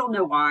 I don't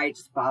know why. It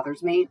just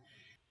bothers me.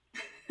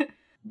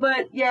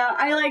 But yeah,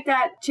 I like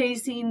that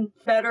chase scene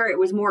better. It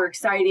was more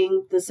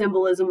exciting. The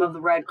symbolism of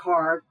the red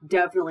car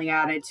definitely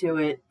added to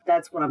it.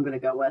 That's what I'm going to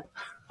go with.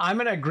 I'm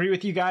going to agree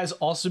with you guys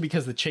also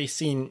because the chase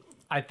scene,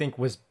 I think,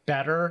 was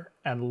better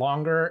and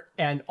longer.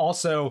 And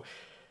also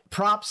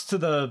props to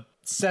the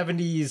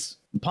 70s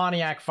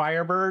Pontiac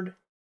Firebird.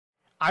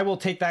 I will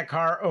take that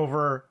car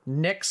over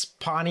Nick's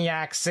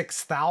Pontiac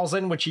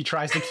 6000, which he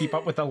tries to keep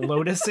up with a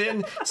Lotus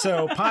in.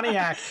 So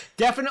Pontiac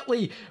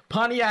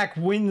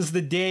wins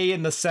the day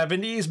in the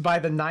 70s. By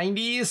the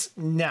 90s,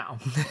 no.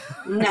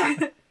 No.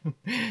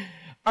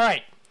 All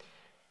right.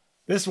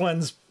 This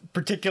one's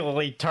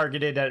particularly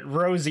targeted at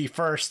Rosie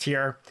first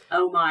here.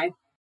 Oh my.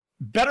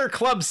 Better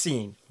club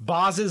scene,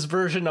 Boz's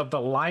version of the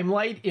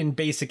Limelight in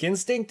Basic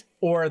Instinct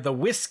or the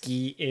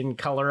whiskey in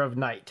Color of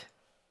Night?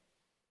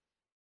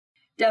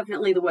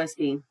 Definitely the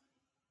whiskey.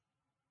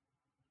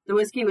 The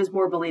whiskey was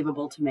more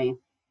believable to me,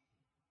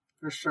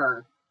 for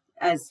sure.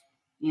 As,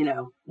 you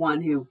know,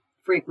 one who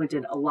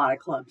frequented a lot of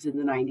clubs in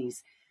the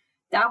 90s.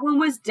 That one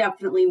was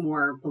definitely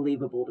more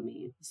believable to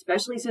me,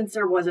 especially since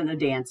there wasn't a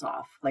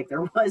dance-off like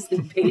there was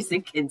in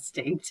Basic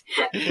Instinct.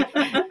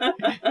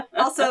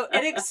 Also,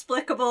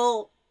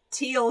 inexplicable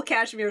teal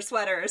cashmere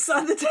sweaters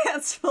on the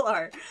dance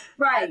floor.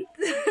 Right.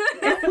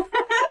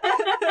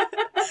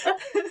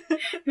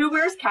 Who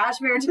wears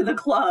cashmere to the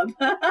club?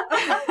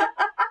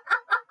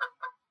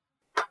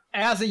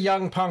 As a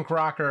young punk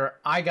rocker,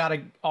 I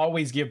gotta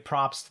always give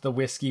props to the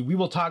whiskey. We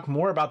will talk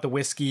more about the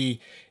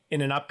whiskey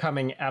in an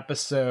upcoming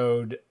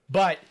episode.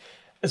 But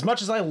as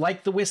much as I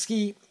like the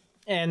whiskey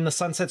and the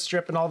Sunset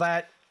Strip and all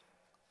that,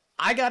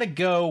 I gotta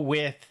go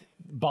with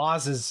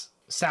Boz's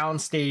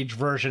soundstage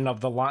version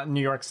of the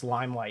New York's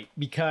Limelight,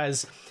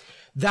 because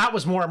that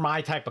was more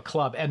my type of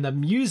club, and the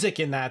music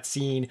in that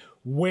scene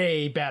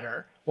way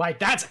better. Like,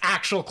 that's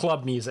actual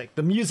club music.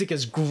 The music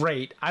is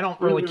great. I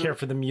don't really care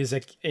for the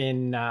music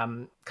in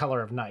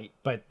Color of Night,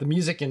 but the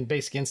music in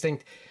Basic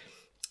Instinct,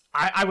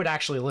 I would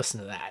actually listen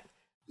to that.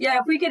 Yeah,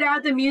 if we could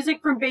add the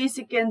music from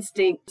Basic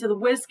Instinct to the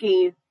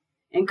whiskey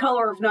in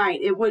Color of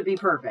Night, it would be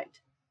perfect.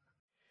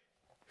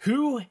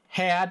 Who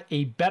had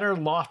a better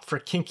loft for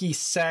kinky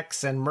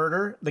sex and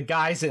murder? The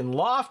guys in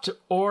Loft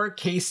or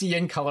Casey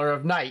in Color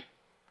of Night?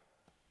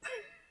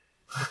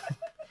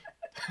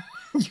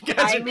 You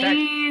guys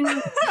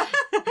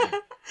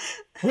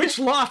which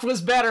loft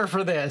was better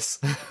for this?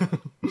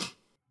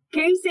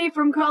 Casey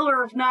from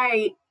Color of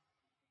Night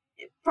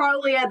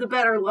probably had the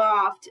better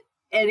loft,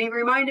 and he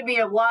reminded me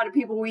of a lot of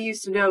people we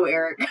used to know,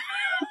 Eric.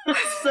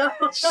 So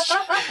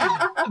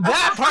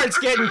that part's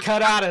getting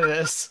cut out of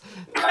this.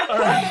 All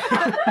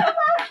right.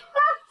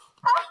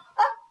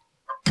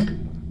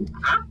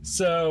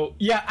 So,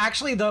 yeah,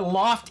 actually, the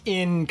loft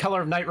in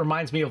Color of Night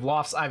reminds me of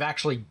lofts I've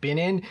actually been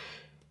in.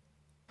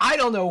 I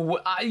don't know,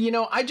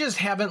 I just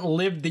haven't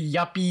lived the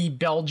yuppie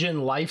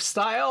Belgian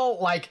lifestyle.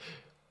 Like,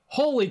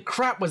 holy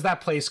crap, was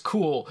that place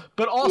cool.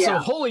 But also,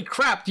 holy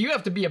crap, do you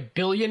have to be a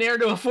billionaire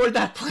to afford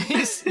that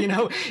place?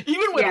 Even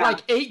with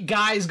like 8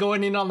 guys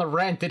going in on the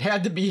rent, it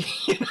had to be,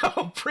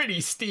 pretty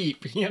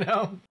steep,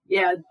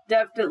 Yeah,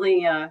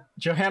 definitely.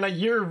 Johanna,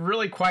 you're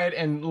really quiet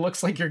and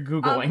looks like you're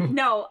Googling.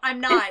 No,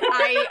 I'm not.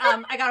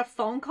 I got a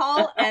phone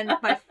call, and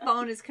my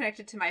phone is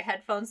connected to my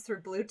headphones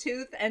through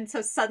Bluetooth, and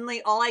so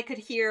suddenly all I could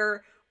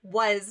hear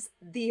was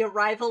the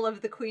arrival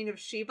of the Queen of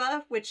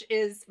Sheba, which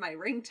is my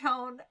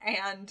ringtone,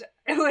 and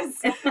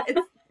it's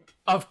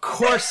of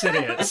course it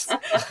is.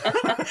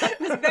 It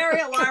was very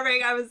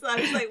alarming. I was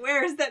like,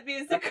 where is that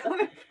music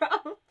coming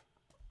from?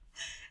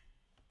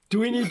 Do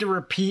we need to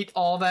repeat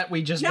all that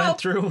we just went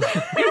through?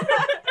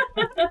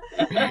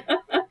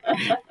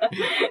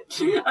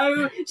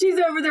 Oh, she's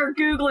over there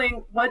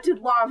Googling, what did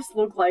lofts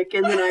look like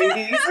in the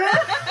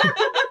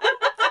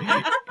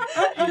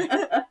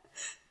 90s?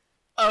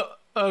 Oh,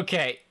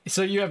 okay.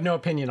 So you have no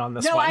opinion on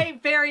this one? No, I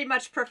very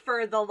much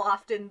prefer the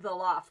loft in the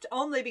loft,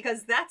 only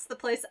because that's the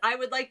place I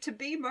would like to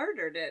be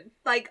murdered in.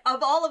 Like,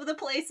 of all of the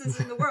places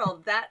in the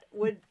world, that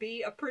would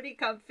be a pretty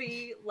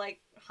comfy, like,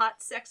 hot,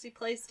 sexy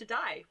place to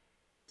die.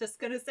 Just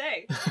gonna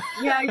say.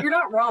 Yeah, you're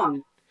not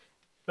wrong.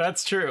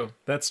 That's true.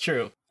 That's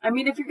true. I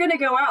mean, if you're gonna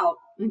go out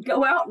in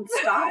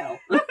style.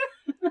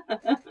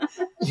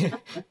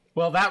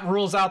 Well, that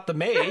rules out the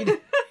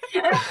maid.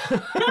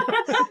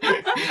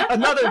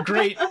 Another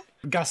great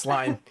Gus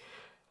line.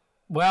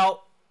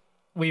 Well,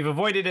 we've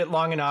avoided it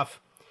long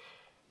enough.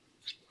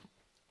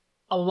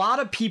 A lot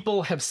of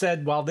people have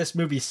said, while this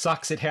movie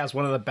sucks, it has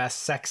one of the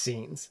best sex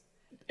scenes.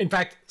 In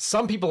fact,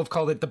 some people have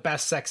called it the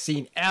best sex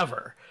scene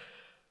ever.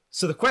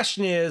 So the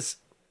question is,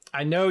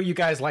 I know you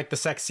guys like the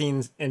sex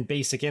scenes in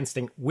Basic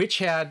Instinct. Which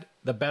had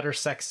the better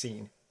sex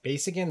scene?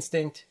 Basic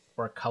Instinct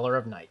or Color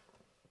of Night?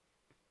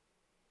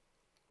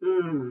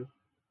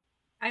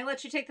 I'll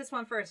let you take this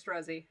one first,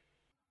 Rosie.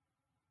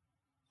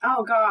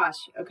 Oh,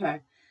 gosh. Okay.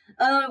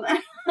 They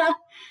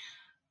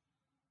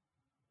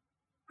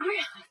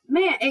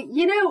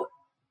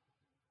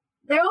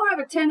all have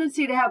a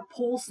tendency to have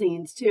pool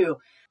scenes, too.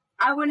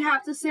 I would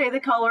have to say The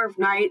Color of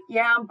Night.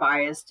 Yeah, I'm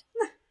biased.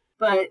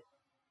 But,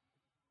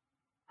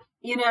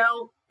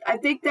 I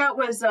think that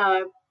was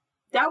the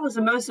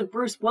most of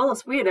Bruce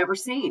Willis we had ever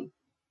seen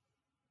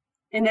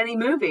in any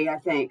movie, I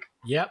think.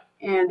 Yep.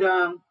 And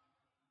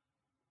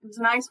it was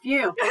a nice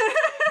view.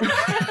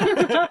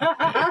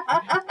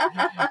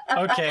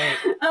 Okay,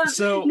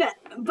 so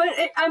but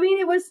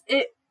it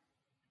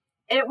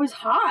was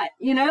hot.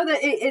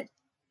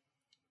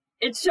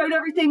 it showed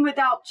everything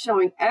without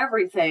showing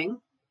everything.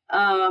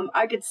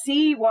 I could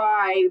see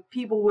why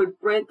people would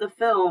rent the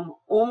film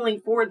only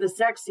for the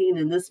sex scene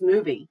in this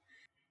movie.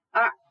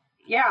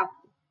 Yeah.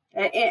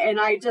 And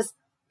I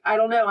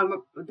don't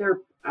know.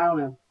 I don't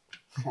know.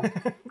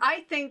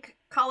 I think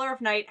Color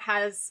of Night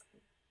has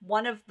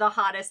one of the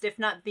hottest, if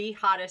not the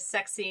hottest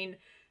sex scene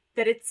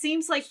that it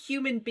seems like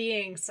human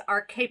beings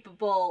are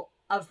capable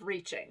of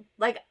reaching.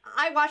 Like,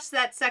 I watched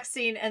that sex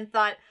scene and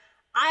thought,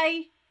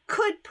 I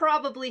could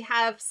probably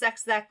have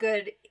sex that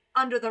good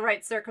under the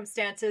right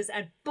circumstances,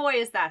 and boy,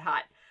 is that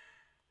hot.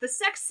 The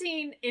sex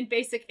scene in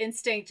Basic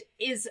Instinct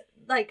is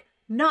like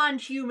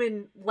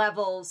non-human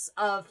levels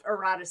of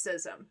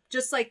eroticism.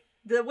 Just like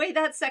the way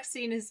that sex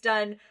scene is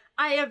done,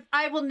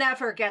 I will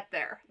never get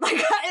there. Like,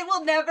 it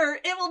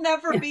will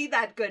never be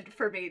that good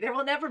for me. There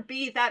will never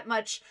be that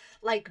much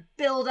like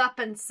build up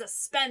and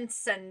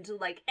suspense and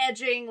like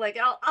edging. Like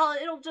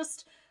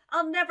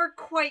I'll never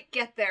quite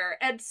get there.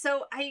 And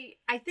so I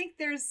think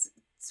there's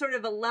sort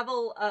of a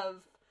level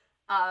of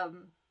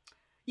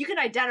you can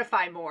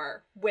identify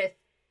more with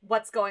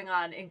what's going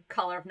on in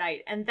Color of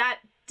Night, and that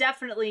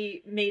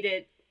definitely made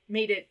it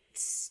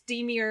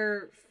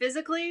steamier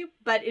physically,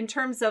 but in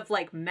terms of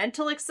like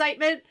mental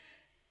excitement,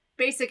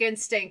 Basic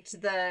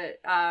Instinct, the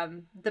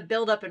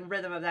build up and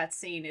rhythm of that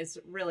scene is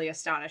really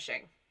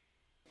astonishing.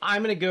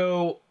 I'm gonna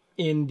go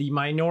in the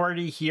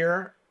minority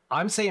here.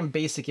 I'm saying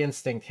Basic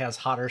Instinct has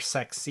hotter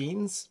sex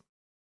scenes.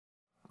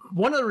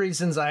 One of the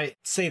reasons I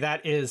say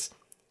that is,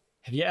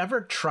 have you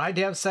ever tried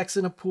to have sex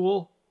in a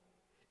pool?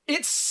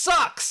 It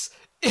sucks!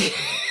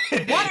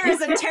 Water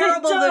is a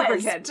terrible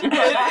lubricant.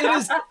 It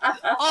is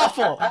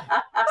awful.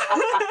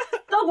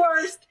 The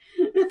worst.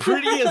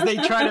 Pretty as they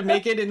try to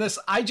make it in this,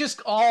 I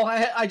just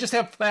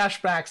have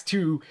flashbacks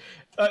to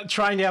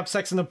trying to have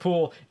sex in the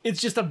pool.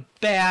 It's just a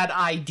bad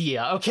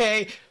idea,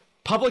 okay?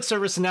 Public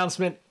service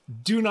announcement,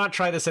 do not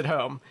try this at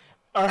home.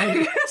 All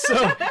right,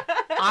 so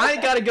I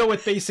gotta go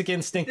with Basic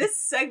Instinct. This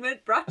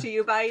segment brought to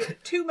you by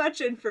Too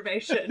Much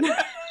Information.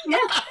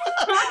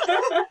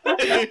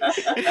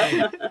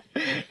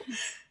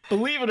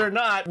 Believe it or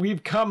not,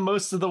 we've come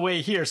most of the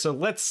way here, so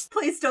let's...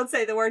 Please don't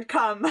say the word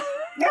come.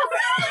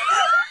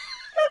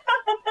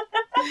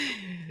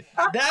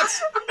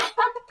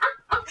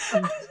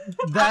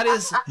 That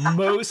is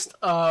most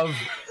of...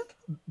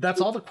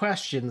 That's all the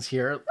questions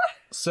here.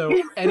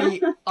 So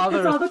any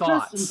other That's all the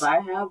thoughts? questions I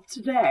have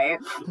today.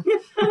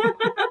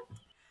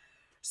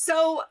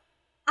 So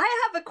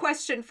I have a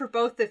question for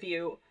both of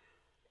you.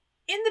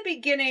 In the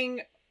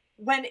beginning,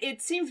 when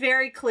it seemed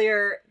very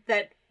clear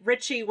that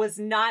Richie was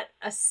not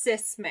a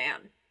cis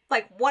man,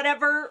 like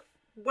whatever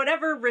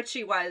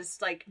Richie was,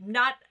 like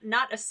not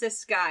a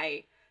cis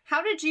guy,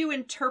 how did you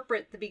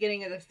interpret the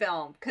beginning of the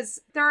film? Because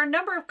there are a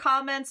number of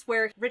comments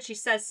where Richie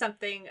says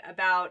something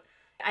about,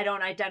 I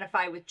don't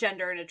identify with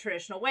gender in a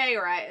traditional way,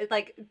 or I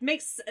like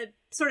makes a,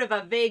 sort of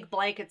a vague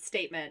blanket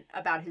statement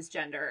about his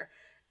gender.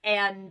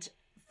 And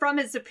from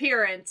his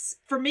appearance,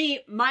 for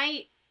me,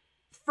 my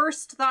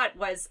first thought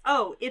was,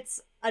 oh,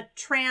 it's a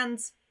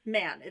trans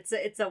man. It's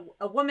a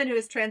woman who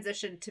has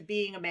transitioned to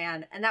being a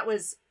man. And that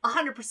was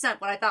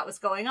 100% what I thought was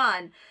going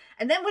on.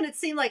 And then when it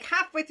seemed like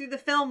halfway through the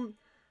film,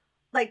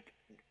 like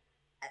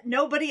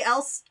nobody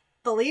else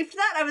believed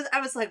that,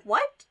 I was like,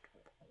 what?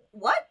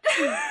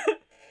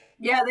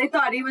 Yeah, they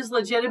thought he was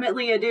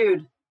legitimately a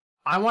dude.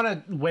 I want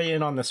to weigh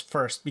in on this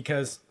first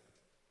because,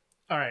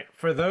 all right,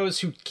 for those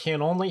who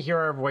can only hear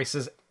our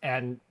voices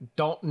and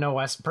don't know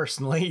us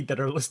personally that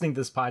are listening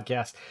to this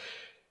podcast,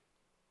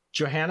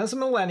 Johanna's a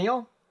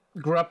millennial,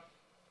 grew up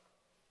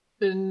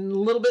a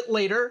little bit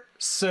later,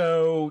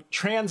 so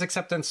trans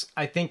acceptance,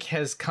 I think,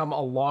 has come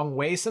a long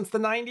way since the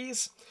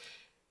 90s.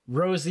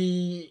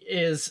 Rosie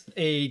is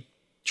a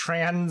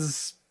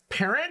trans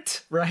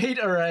parent, right?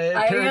 Or a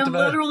parent I am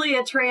literally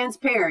a trans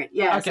parent.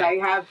 Yes, okay.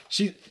 I have.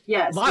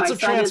 Yes, lots of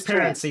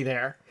transparency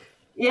there.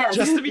 Yes,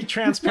 just to be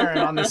transparent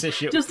on this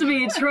issue. Just to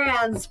be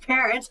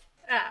transparent.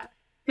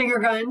 Finger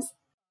guns.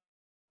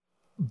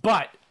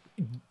 But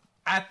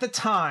at the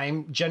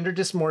time, gender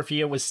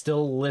dysmorphia was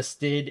still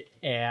listed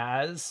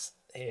as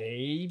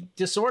a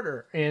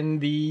disorder in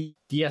the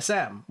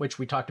DSM, which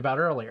we talked about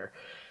earlier.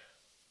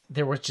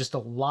 There was just a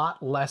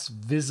lot less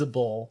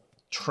visible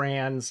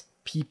trans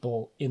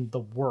people in the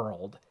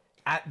world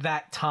at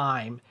that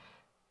time.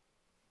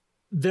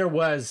 There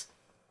was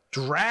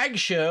drag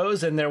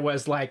shows and there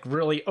was like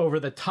really over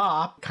the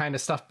top kind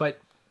of stuff, but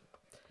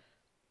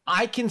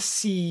I can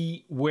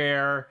see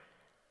where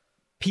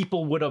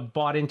people would have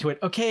bought into it.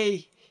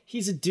 Okay,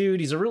 he's a dude,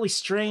 he's a really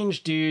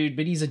strange dude,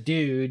 but he's a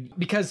dude,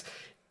 because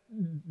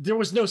there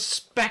was no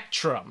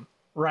spectrum,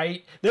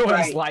 right? There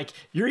was like,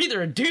 you're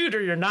either a dude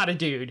or you're not a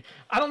dude.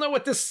 I don't know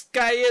what this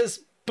guy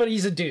is, but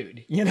he's a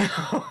dude, you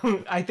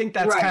know? I think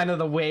that's kind of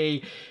the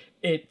way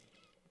it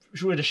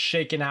would have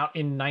shaken out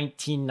in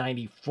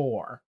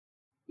 1994.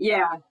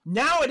 Yeah.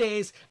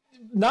 Nowadays,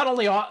 not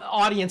only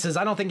audiences,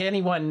 I don't think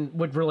anyone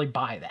would really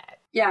buy that.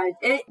 Yeah,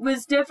 it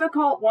was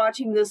difficult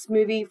watching this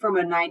movie from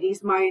a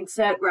 90s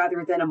mindset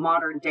rather than a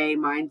modern day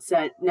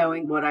mindset,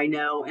 knowing what I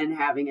know and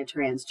having a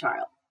trans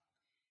child.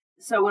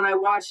 So when I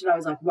watched it, I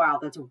was like, wow,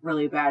 that's a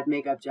really bad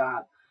makeup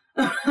job.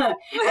 And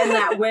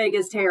that wig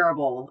is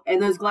terrible.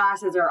 And those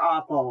glasses are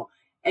awful.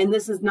 And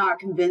this is not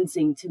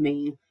convincing to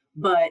me.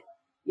 But,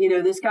 you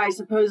know, this guy's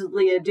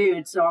supposedly a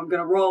dude, so I'm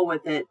going to roll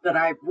with it. But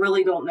I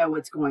really don't know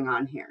what's going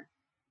on here.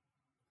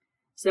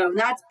 So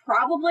that's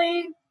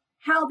probably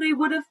how they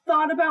would have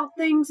thought about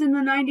things in the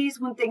 90s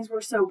when things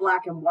were so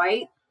black and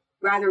white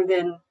rather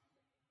than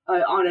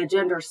on a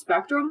gender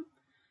spectrum.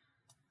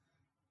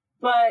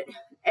 But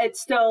it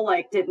still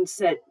didn't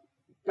sit,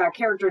 that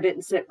character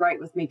didn't sit right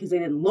with me because they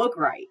didn't look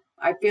right.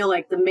 I feel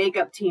like the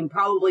makeup team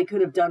probably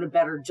could have done a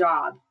better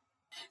job.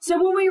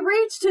 So when we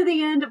reach to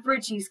the end of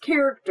Richie's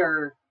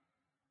character,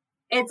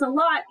 it's a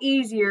lot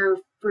easier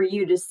for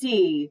you to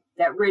see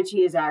that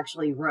Richie is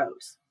actually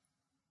Rose.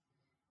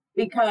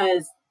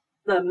 Because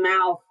the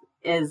mouth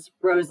is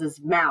Rose's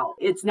mouth.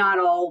 It's not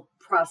all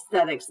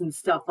prosthetics and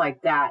stuff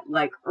like that,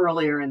 like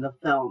earlier in the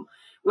film,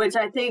 which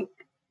I think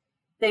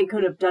they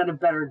could have done a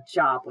better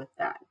job with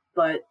that.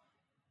 But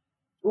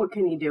what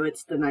can you do?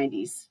 It's the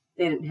 90s.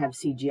 They didn't have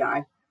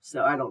CGI,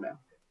 so I don't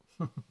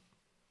know.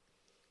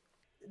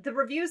 The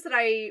reviews that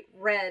I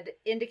read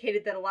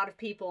indicated that a lot of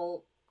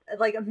people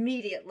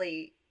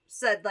immediately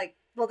said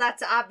well,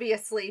 that's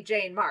obviously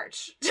Jane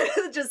March.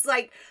 Just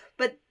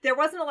but there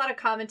wasn't a lot of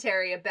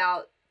commentary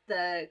about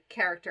the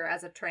character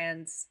as a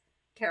trans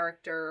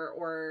character,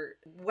 or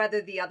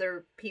whether the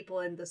other people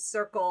in the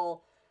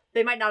circle,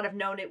 they might not have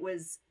known it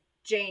was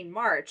Jane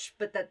March,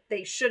 but that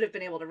they should have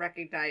been able to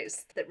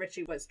recognize that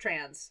Richie was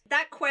trans.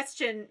 That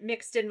question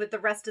mixed in with the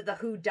rest of the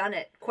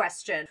whodunit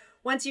question.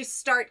 Once you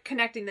start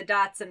connecting the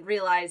dots and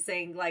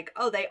realizing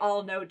oh, they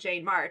all know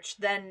Jane March,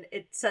 then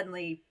it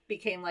suddenly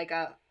became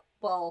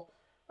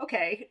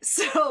okay.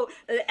 So,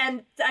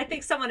 and I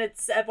think someone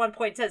at one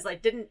point says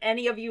didn't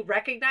any of you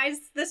recognize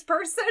this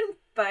person?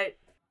 But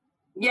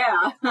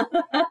yeah.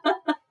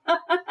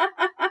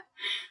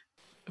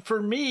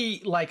 For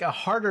me, a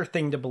harder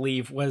thing to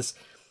believe was,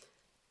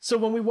 so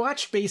when we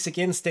watched Basic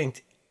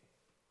Instinct,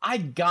 I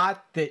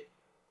got that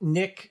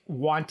Nick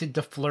wanted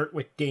to flirt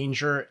with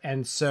Danger,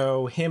 and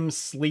so him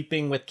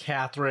sleeping with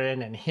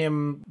Catherine and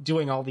him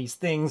doing all these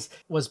things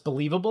was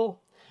believable.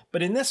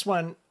 But in this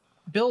one,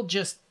 Bill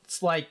just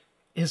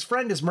his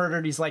friend is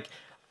murdered. He's like,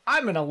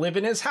 I'm going to live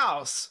in his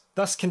house,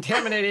 thus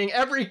contaminating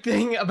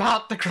everything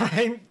about the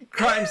crimes.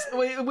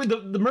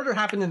 The murder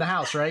happened in the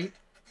house, right?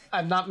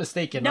 I'm not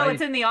mistaken. No, right?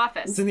 It's in the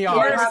office. It's in the It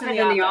office. happened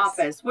in the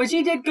office. Which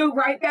he did go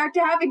right back to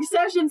having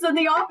sessions in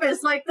the office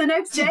the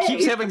next day. He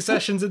keeps having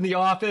sessions in the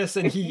office,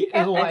 and he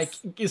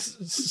Yes.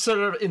 sort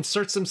of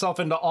inserts himself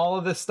into all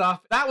of this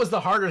stuff. That was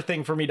the harder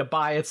thing for me to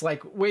buy. It's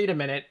wait a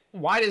minute,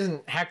 why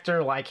doesn't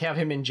Hector have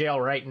him in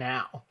jail right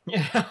now?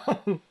 You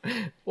know,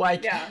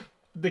 yeah.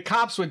 The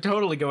cops would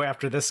totally go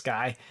after this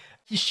guy.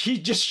 He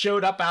just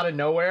showed up out of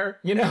nowhere,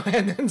 you know,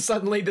 and then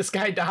suddenly this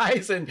guy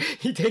dies and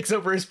he takes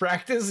over his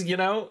practice, you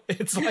know?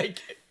 It's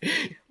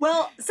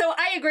Well, so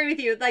I agree with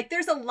you.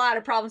 There's a lot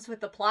of problems with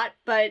the plot,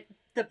 but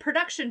the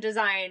production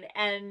design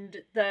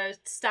and the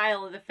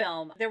style of the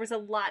film, there was a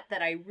lot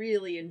that I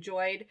really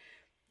enjoyed.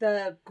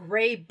 The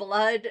gray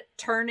blood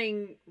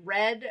turning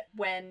red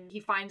when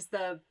he finds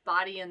the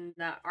body in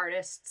the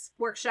artist's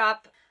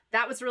workshop,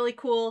 that was really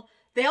cool.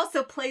 They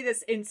also play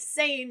this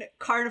insane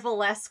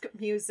carnivalesque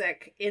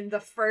music in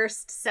the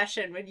first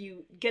session when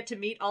you get to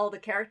meet all the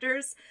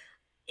characters.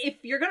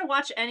 If you're going to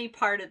watch any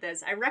part of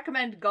this, I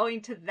recommend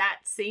going to that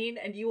scene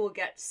and you will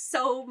get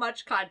so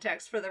much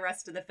context for the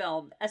rest of the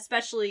film,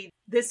 especially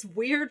this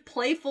weird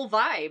playful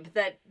vibe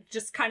that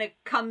just kind of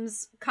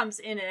comes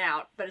in and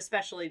out, but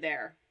especially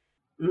there.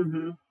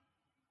 Mm-hmm.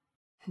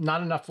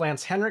 Not enough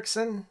Lance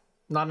Henriksen,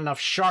 not enough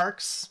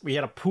sharks. We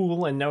had a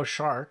pool and no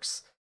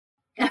sharks.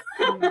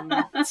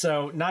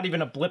 So not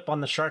even a blip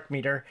on the shark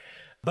meter.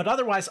 But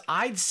otherwise,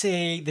 I'd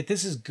say that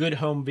this is good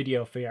home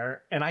video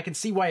fare. And I can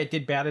see why it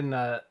did bad in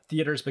the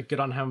theaters, but good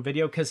on home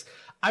video, because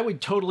I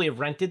would totally have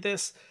rented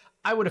this.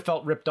 I would have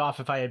felt ripped off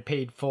if I had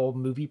paid full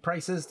movie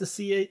prices to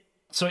see it.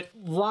 So it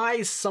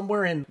lies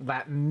somewhere in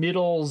that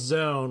middle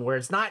zone where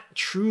it's not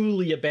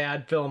truly a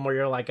bad film where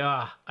you're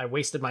I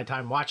wasted my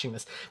time watching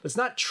this. But it's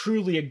not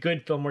truly a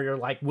good film where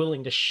you're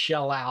willing to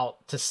shell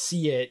out to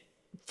see it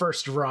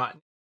first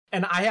run.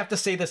 And I have to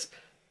say this,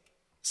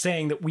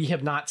 saying that we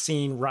have not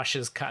seen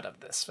Rush's cut of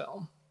this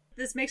film.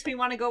 This makes me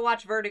want to go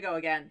watch Vertigo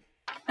again.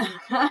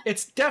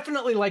 It's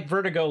definitely like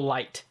Vertigo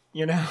Light,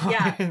 you know?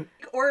 Yeah.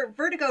 Or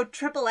Vertigo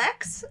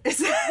XXX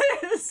is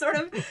sort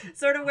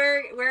of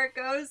where it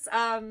goes.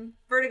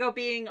 Vertigo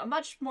being a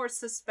much more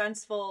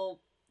suspenseful,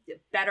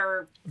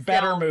 better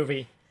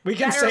movie. We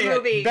can say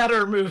it.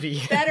 Better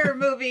movie. Better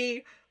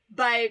movie,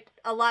 but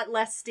a lot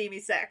less steamy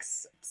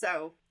sex.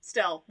 So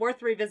still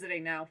worth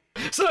revisiting now.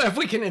 So if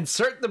we can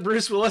insert the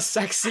Bruce Willis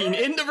sex scene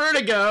into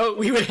Vertigo,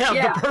 we would have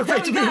the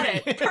perfect movie.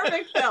 Got it.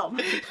 Perfect film.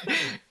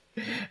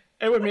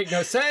 It would make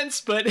no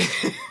sense, but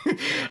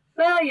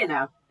well, you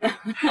know.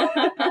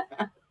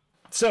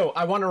 So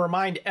I want to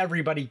remind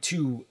everybody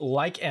to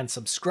like and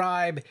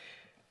subscribe.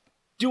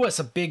 Do us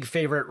a big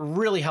favor. It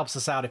really helps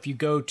us out if you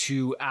go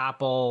to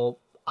Apple,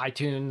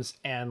 iTunes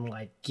and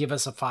like give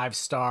us a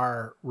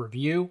 5-star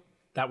review.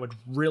 That would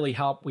really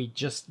help. We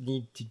just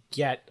need to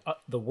get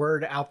the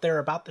word out there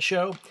about the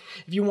show.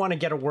 If you want to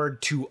get a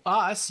word to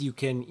us, you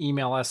can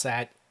email us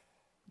at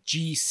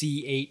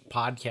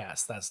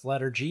GC8podcast. That's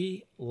letter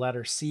G,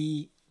 letter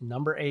C,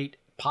 number 8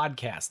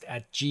 podcast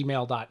at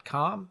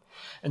gmail.com.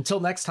 Until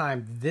next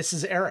time, this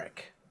is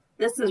Eric.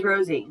 This is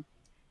Rosie.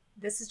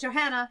 This is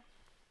Johanna.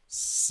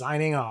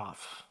 Signing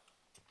off.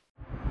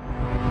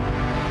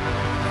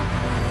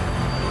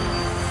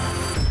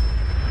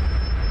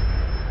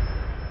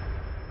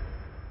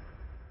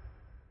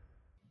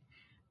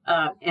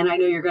 And I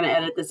know you're going to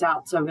edit this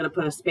out, so I'm going to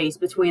put a space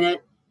between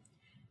it.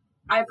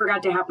 I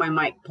forgot to have my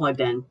mic plugged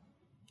in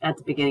at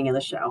the beginning of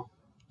the show.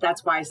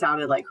 That's why I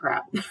sounded like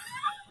crap.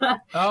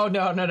 Oh,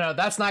 no.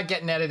 That's not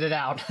getting edited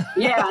out.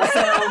 Yeah,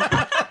 so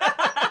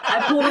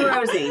I pulled a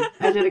Rosie.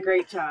 I did a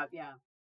great job, yeah.